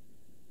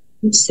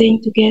 We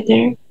sing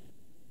together.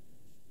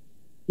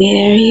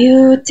 Were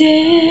you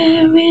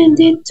there when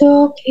they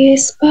took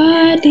his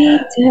body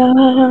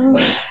down?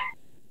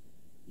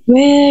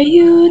 Were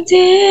you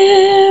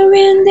there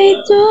when they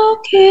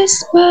took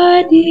his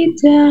body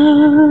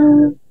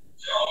down?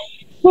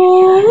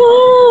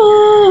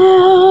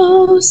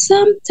 Oh,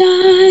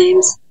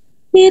 sometimes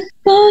it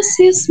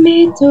causes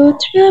me to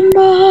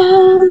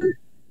tremble,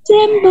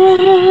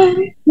 Tremble,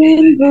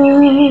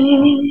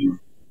 tremble.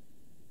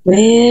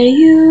 Were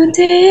you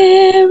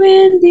there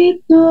when they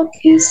took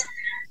his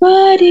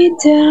body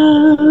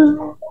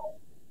down?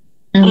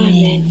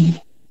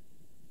 Amen.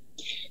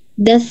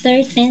 The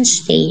 13th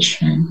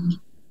station.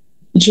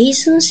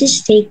 Jesus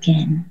is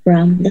taken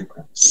from the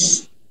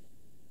cross.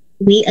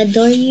 We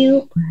adore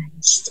you,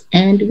 Christ,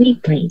 and we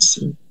praise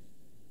you.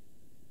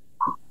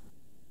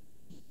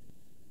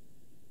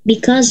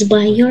 Because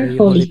by Because your by your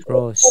holy holy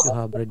cross you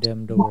have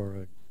redeemed the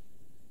world.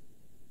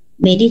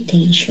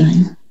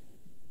 meditation,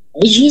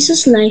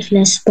 Jesus'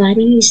 lifeless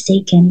body is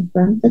taken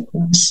from the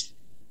cross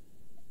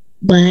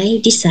by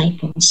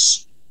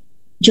disciples,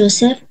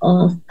 Joseph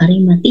of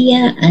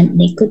Arimathea and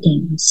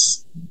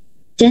Nicodemus.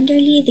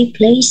 Tenderly they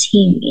place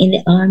him in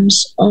the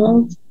arms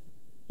of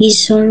his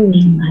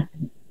sorrowing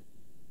mother.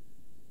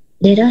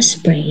 Let us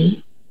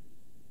pray.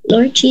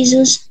 Lord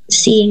Jesus,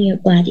 seeing your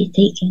body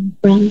taken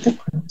from the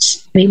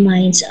cross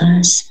reminds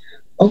us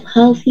of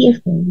how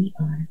fearful we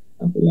are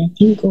of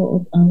letting go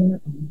of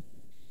our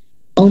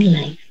own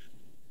life.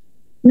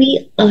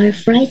 We are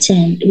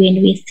frightened when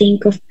we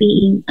think of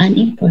being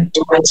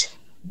unimportant,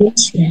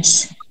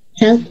 useless,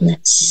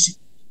 helpless.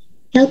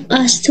 Help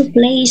us to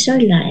place our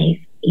life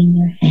in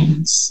your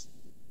hands.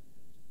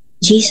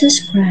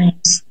 Jesus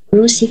Christ,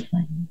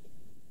 crucified.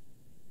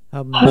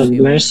 Have Have mercy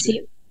on us.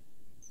 mercy.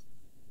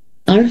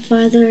 Our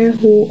Father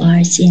who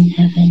art in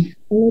heaven,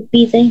 hallowed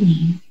be thy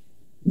name.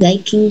 Thy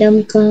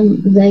kingdom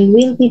come, thy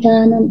will be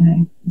done on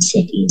earth as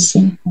it is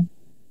in heaven.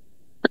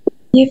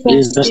 Give Give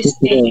us us this this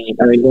day day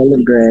our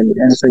daily bread,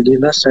 and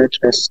forgive us our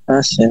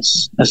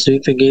trespasses, as we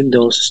forgive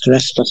those who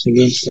trespass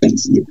against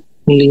us. And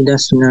lead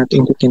us not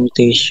into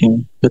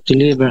temptation, but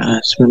deliver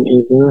us from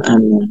evil.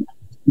 Amen.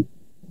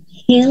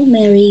 Hail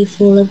Mary,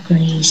 full of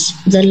grace,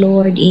 the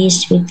Lord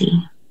is with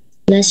thee.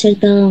 Blessed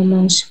art thou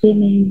amongst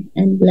women,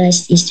 and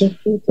blessed is the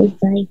fruit of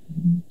thy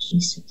womb,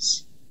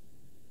 Jesus.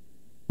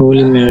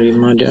 Holy Mary,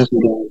 Mother of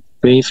God,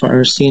 pray for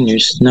our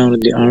sinners, now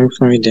at the hour of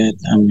our death.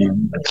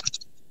 Amen.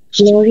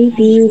 Glory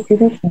be to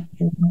the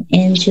Father,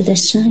 and to the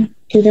Son,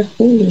 to the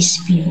Holy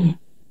Spirit.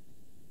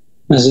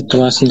 As it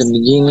was in the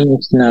beginning,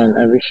 is now, and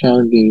ever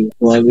shall be,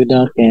 world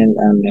without end.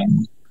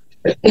 Amen.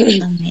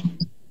 Amen.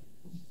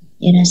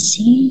 Let us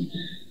sing.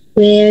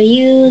 Were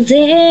you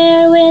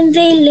there when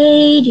they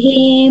laid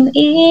him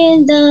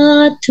in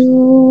the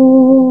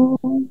tomb?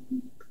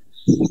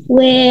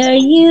 Were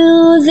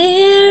you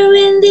there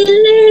when they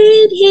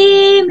laid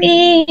him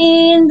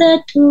in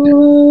the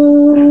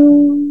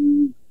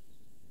tomb?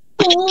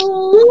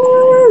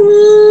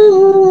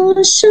 Oh,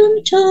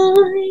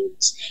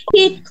 sometimes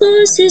it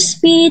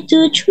causes me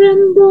to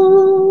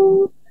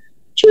tremble,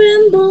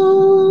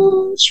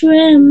 tremble,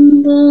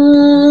 tremble.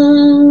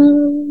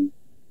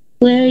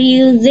 Were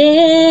you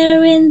there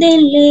when they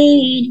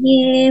laid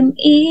him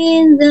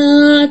in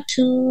the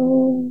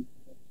tomb?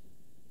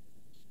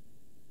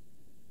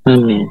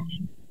 Amen.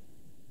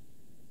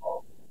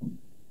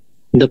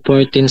 The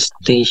 14th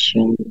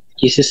station.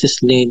 Jesus is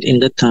laid in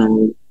the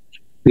tomb.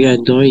 We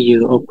adore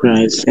you, O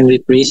Christ, and we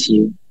praise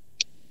you.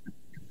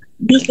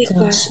 because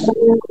Because by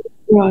your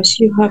cross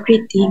you have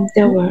redeemed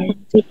the world.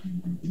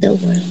 the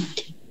world.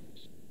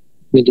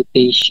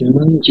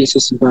 Meditation.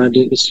 Jesus'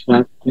 body is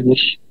wrapped in a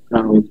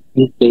shroud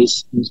and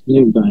placed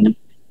nearby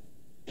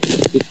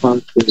the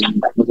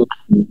coffin of a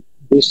king.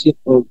 Bishop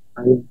of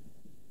iron.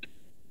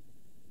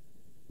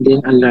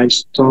 Then a large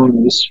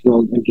stone is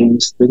rolled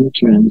against the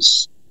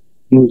entrance,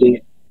 and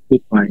they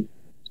depart.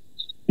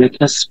 Let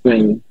us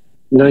pray.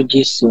 Lord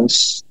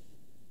Jesus,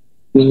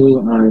 when you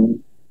are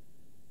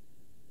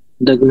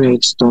the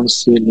great stone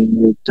ceiling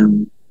your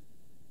town,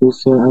 who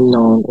feel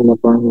alone and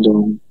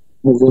abandoned,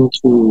 even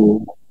through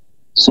you,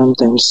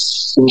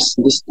 sometimes seems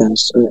distant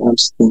or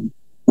absent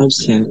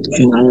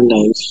in our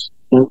life,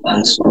 help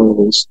us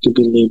always to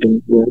believe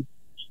in your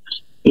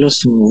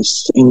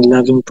closeness and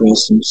loving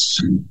presence.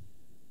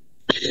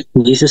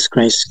 Jesus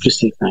Christ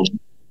crucified.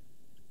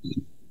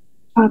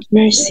 Have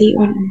mercy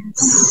on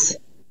us.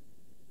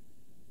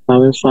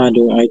 Our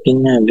Father art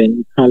in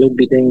heaven, hallowed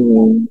be thy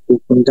name. Thy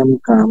kingdom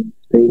come,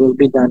 thy will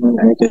be done on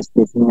earth as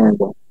it is in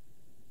heaven.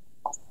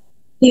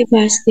 Give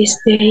us this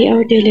day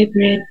our daily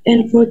bread,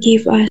 and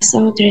forgive us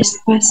our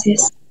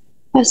trespasses,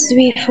 as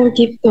we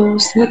forgive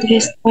those who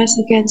trespass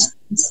against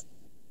us.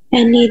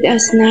 And lead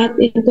us not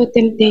into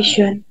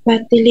temptation,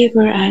 but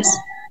deliver us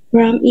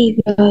from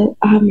evil.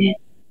 Amen.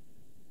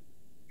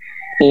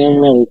 Hail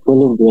Mary,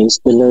 full of grace,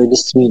 the Lord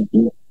is with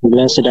thee.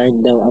 Blessed art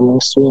thou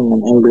amongst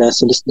women, and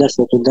blessed is the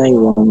fruit of thy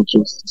womb,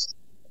 Jesus.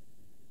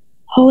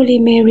 Holy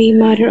Mary,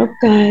 Mother of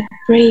God,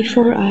 pray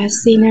for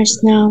us sinners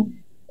now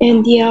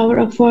and the hour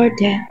of our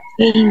death.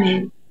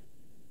 Amen.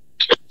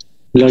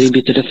 Glory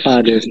be to the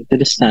Father, and to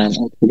the Son,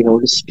 and to the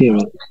Holy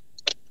Spirit.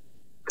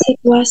 As it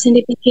was in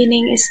the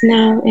beginning, is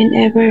now, and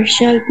ever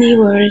shall be,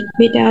 world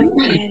without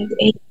end.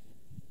 Amen.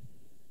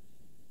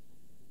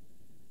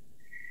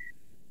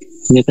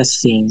 Let us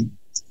sing.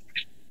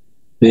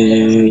 Were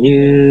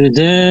you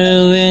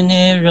there when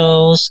he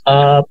rose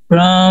up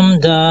from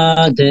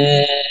the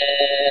dead?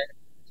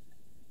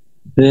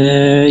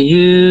 Were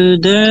you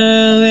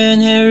there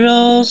when he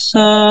rose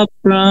up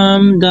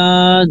from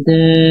the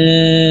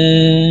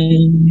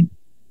dead?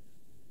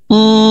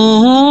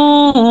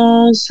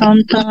 Oh,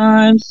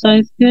 sometimes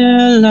I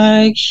feel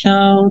like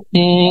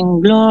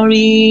shouting,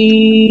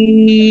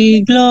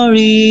 glory,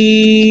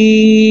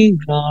 glory,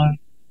 glory.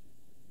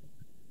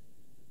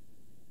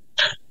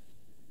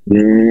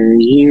 Were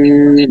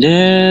you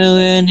there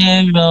when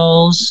he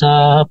rose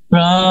up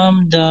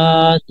from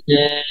the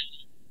dead?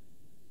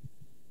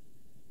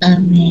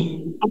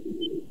 Amen.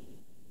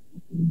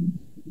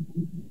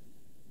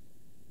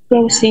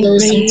 Closing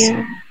Closing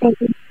prayer.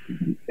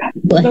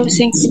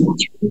 Closing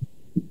scripture. scripture.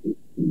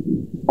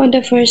 On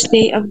the first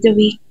day of the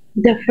week,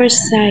 the first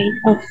sign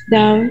of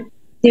dawn,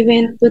 they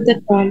went to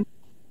the tomb.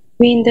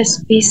 When the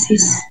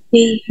species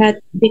they had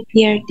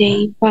prepared,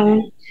 they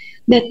found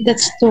that the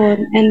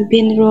stone had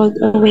been rolled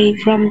away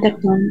from the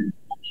tomb.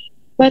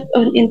 But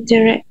on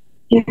entering,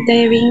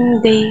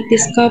 they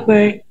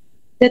discovered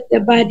that the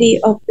body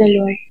of the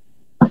Lord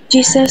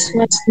Jesus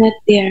was not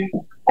there.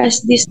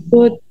 As they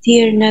stood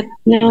there, not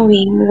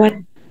knowing what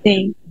to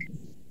think,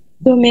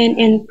 two men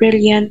in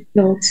brilliant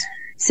clothes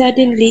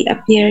suddenly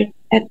appeared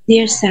at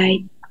their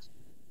side.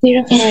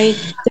 Terrified,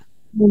 the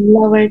men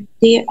lowered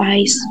their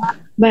eyes,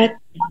 but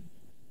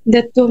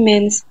the two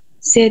men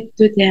said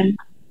to them,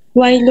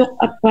 Why look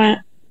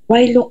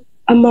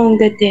among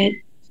the dead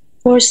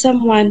for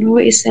someone who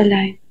is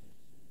alive?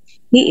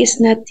 He is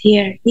not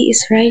here, he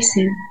is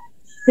risen.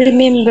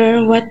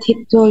 Remember what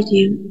he told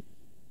you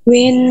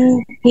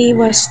when he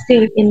was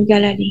still in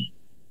Galilee,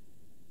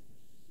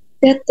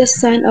 that the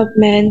Son of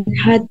Man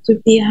had to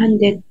be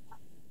handed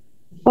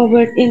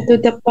over into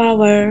the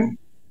power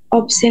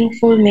of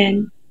sinful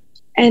men,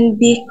 and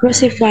be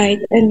crucified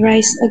and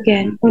rise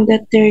again on the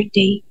third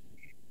day.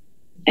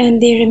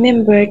 And they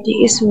remembered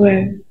his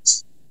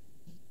words.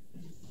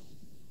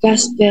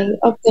 Gospel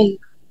of the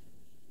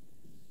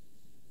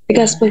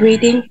Gospel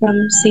reading from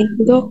St.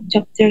 Luke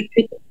chapter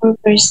 24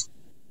 verse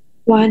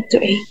 1 to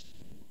 8.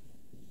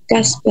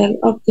 Gospel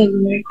of the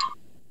Lord.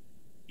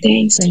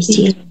 Thanks Praise be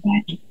you. to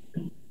God.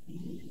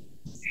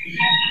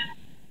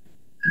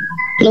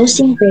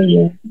 Closing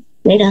prayer.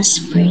 Let us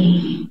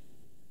pray.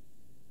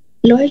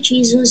 Lord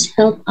Jesus,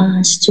 help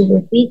us to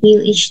walk with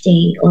you each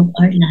day of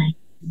our life,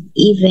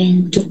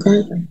 even to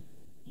Calvary.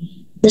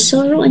 The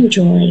sorrow and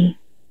joy,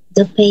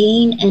 the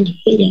pain and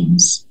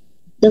healings,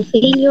 the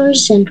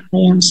failures and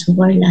triumphs of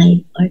our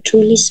life are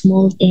truly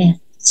small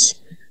deaths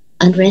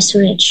and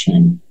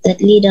resurrection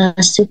that lead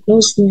us to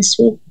closeness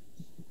with.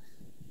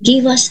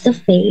 Give us the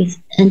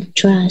faith and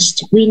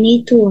trust we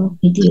need to walk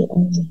with you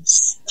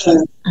always.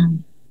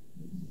 Amen.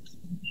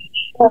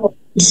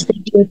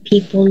 Spare your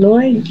people,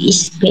 Lord.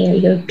 Spare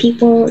your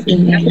people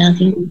in your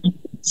loving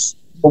kindness.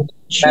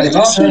 Show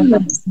us your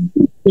mercy.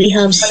 We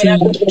have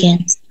sinned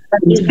against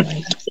you,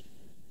 Lord.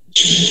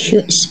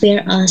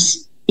 Spare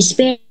us.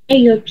 Spare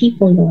your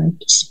people,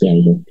 Lord. Spare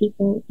your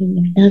people in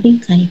your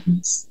loving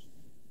kindness.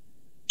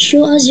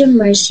 Show us your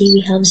mercy.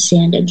 We have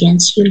sinned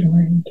against you,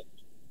 Lord.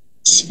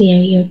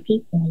 Spare your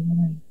people,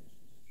 Lord.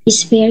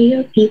 Spare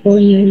your people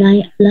in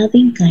your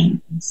loving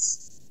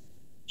kindness.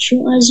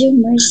 Show us your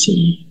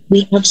mercy.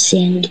 We have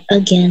sinned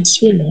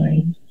against you,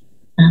 Lord.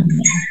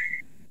 Amen.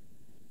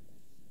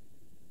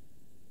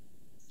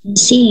 And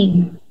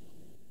sing.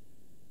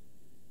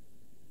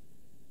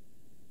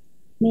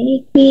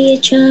 Make me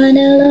a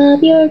channel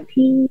of your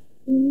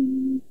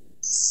peace.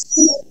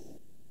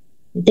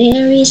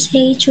 There is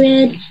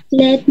hatred,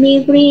 let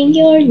me bring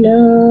your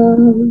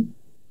love.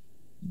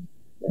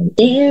 Where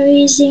there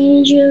is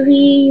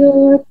injury,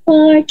 your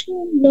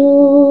pardon,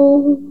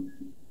 Lord.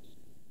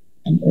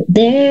 And where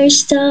there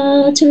is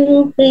doubt,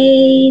 through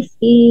faith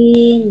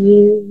in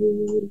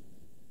you.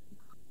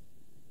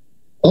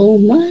 O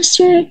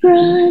Master,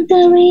 grant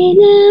that we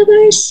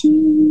never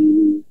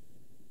see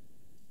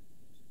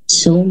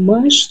so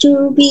much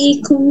to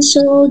be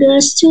consoled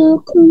as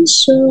to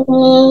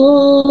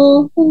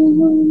console,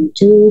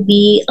 to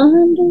be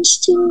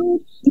understood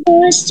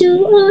as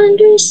to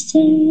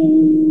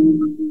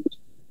understand,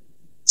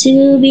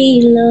 to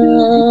be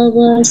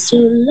loved as to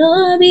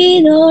love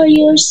with all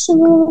your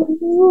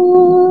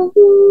soul.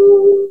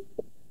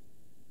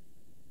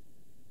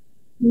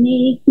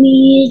 Make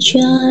me a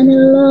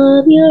channel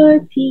of your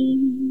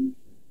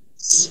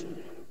peace.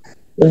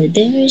 Where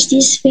there is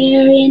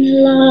despair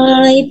in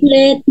life,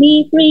 let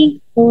me bring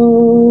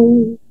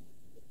hope.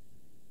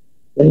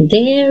 Where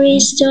there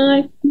is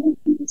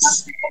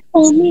darkness,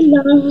 only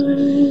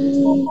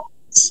light.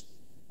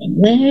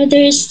 And where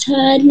there's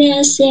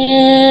sadness,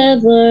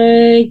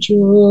 ever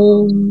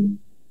joy.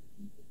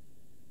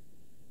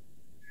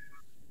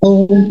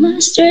 Oh,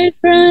 Master,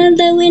 grant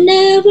that we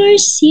never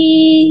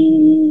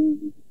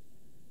see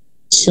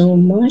so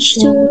much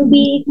to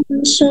be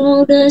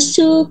consoled as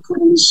to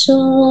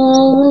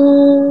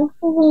console,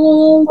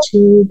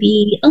 to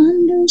be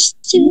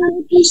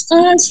understood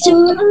as to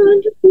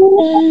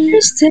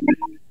understand,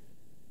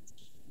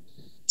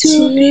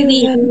 to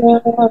be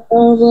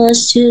loved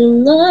as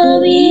to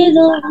love with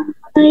all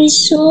my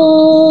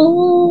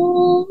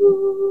soul.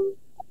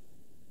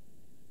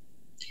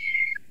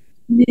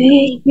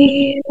 Make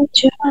me a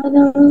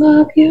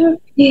channel of your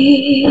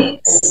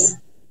peace.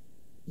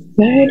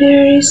 Where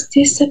there is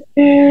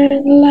despair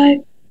and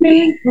life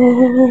bring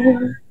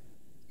hope.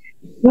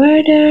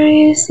 Where there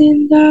is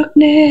in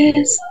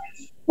darkness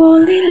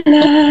only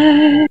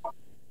light.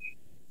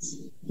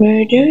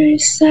 Where there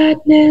is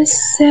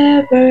sadness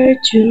ever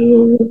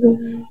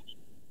joy.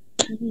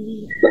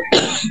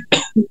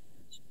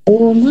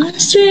 O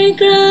Master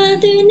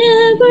God, I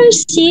never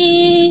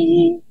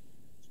see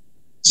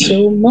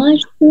so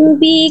much to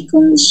be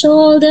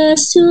consoled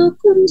as to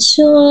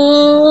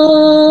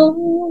console,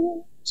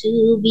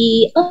 to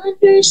be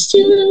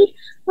understood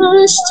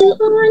as to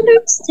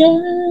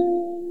understand,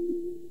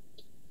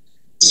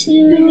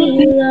 to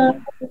be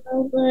loved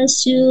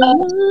as to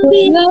love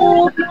in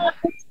all.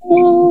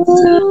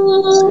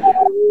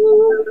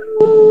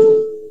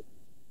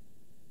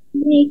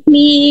 Make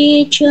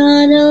me a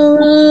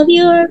channel of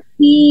your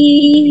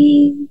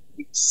peace.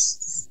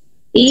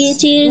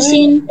 It is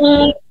in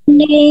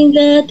pardoning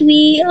that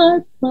we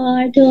are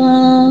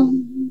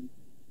pardoned,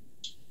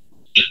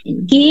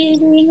 in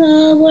giving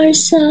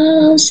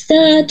ourselves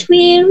that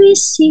we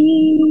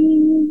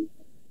receive,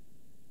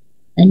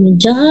 and in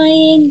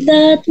dying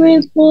that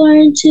we're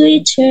born to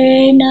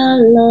eternal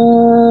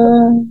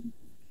love,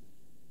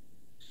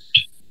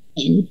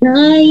 in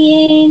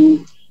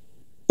dying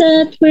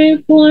that we're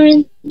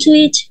born to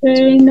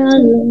eternal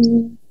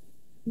love.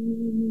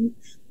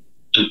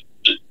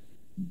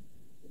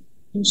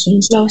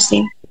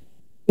 Closing.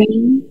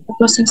 The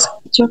closing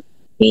scripture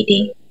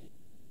reading.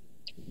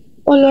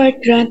 O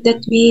Lord, grant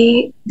that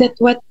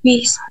what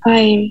we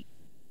aspire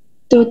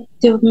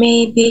to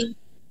may be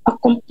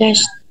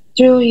accomplished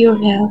through your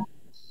help.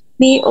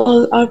 May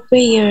all our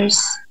prayers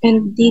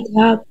and deeds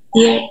have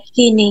their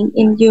beginning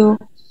in you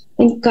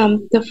and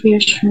come to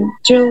fruition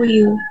through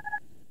you.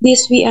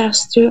 This we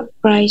ask through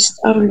Christ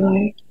our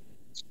Lord.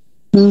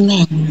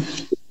 Amen.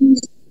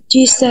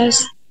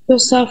 Jesus, who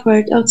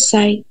suffered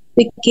outside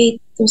the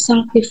gate to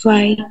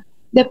sanctify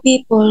the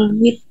people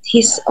with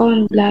his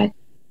own blood,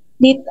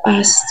 let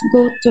us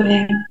go to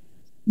him,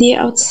 dear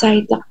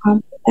outside the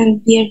camp,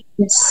 and bear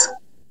his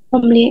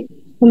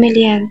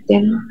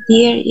humiliating.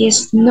 There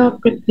is no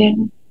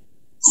prepared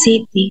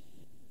city,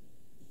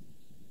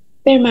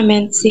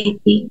 permanent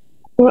city.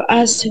 For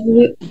us,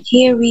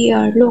 here we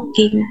are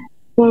looking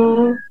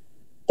for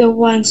the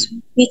ones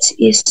which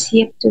is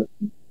yet to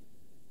be.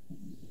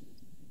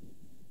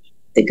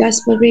 The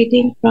Gospel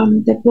reading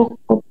from the book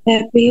of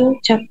Matthew,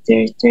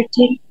 chapter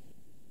 13,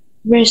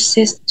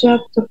 verses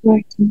 12 to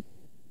 14.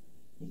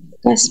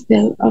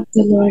 Gospel of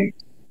the Lord.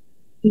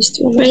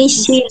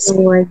 Praise you,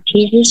 Lord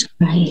Jesus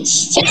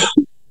Christ.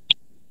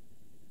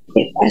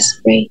 Let us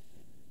pray.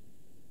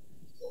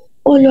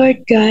 O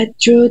Lord God,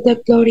 through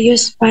the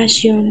glorious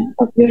passion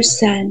of your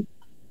Son,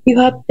 you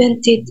have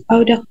painted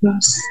out the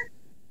cross.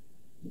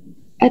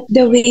 At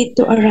the way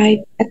to arrive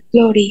at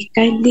glory,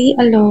 kindly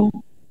allow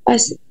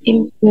us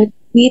imbued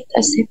with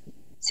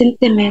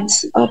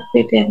sentiments of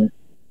reverent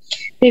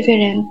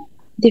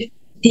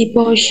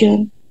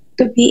devotion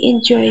to be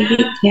enjoyed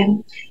with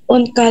him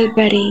on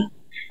Calvary.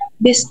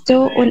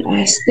 Bestow on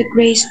us the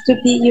grace to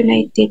be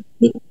united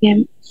with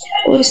him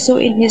also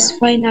in his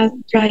final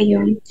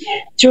triumph.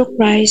 Through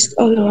Christ,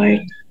 O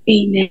Lord.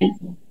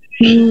 Amen.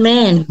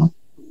 Amen.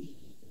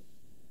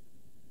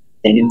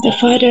 In the name of the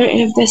Father,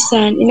 and of the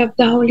Son, and of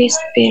the Holy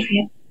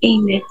Spirit.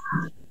 Amen.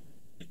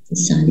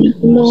 Son,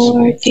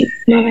 Lord, thank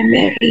you, Mama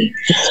Mary.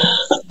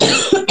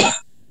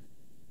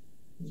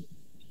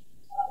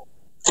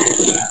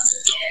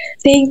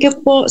 Thank you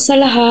po sa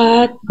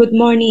lahat. Good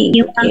morning.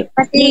 yung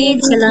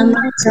kapatid,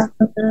 salamat sa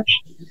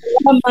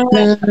Salamat.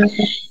 na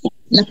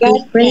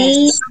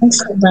nakipray ang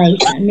sabay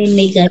sa amin.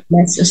 May God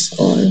bless us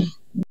all.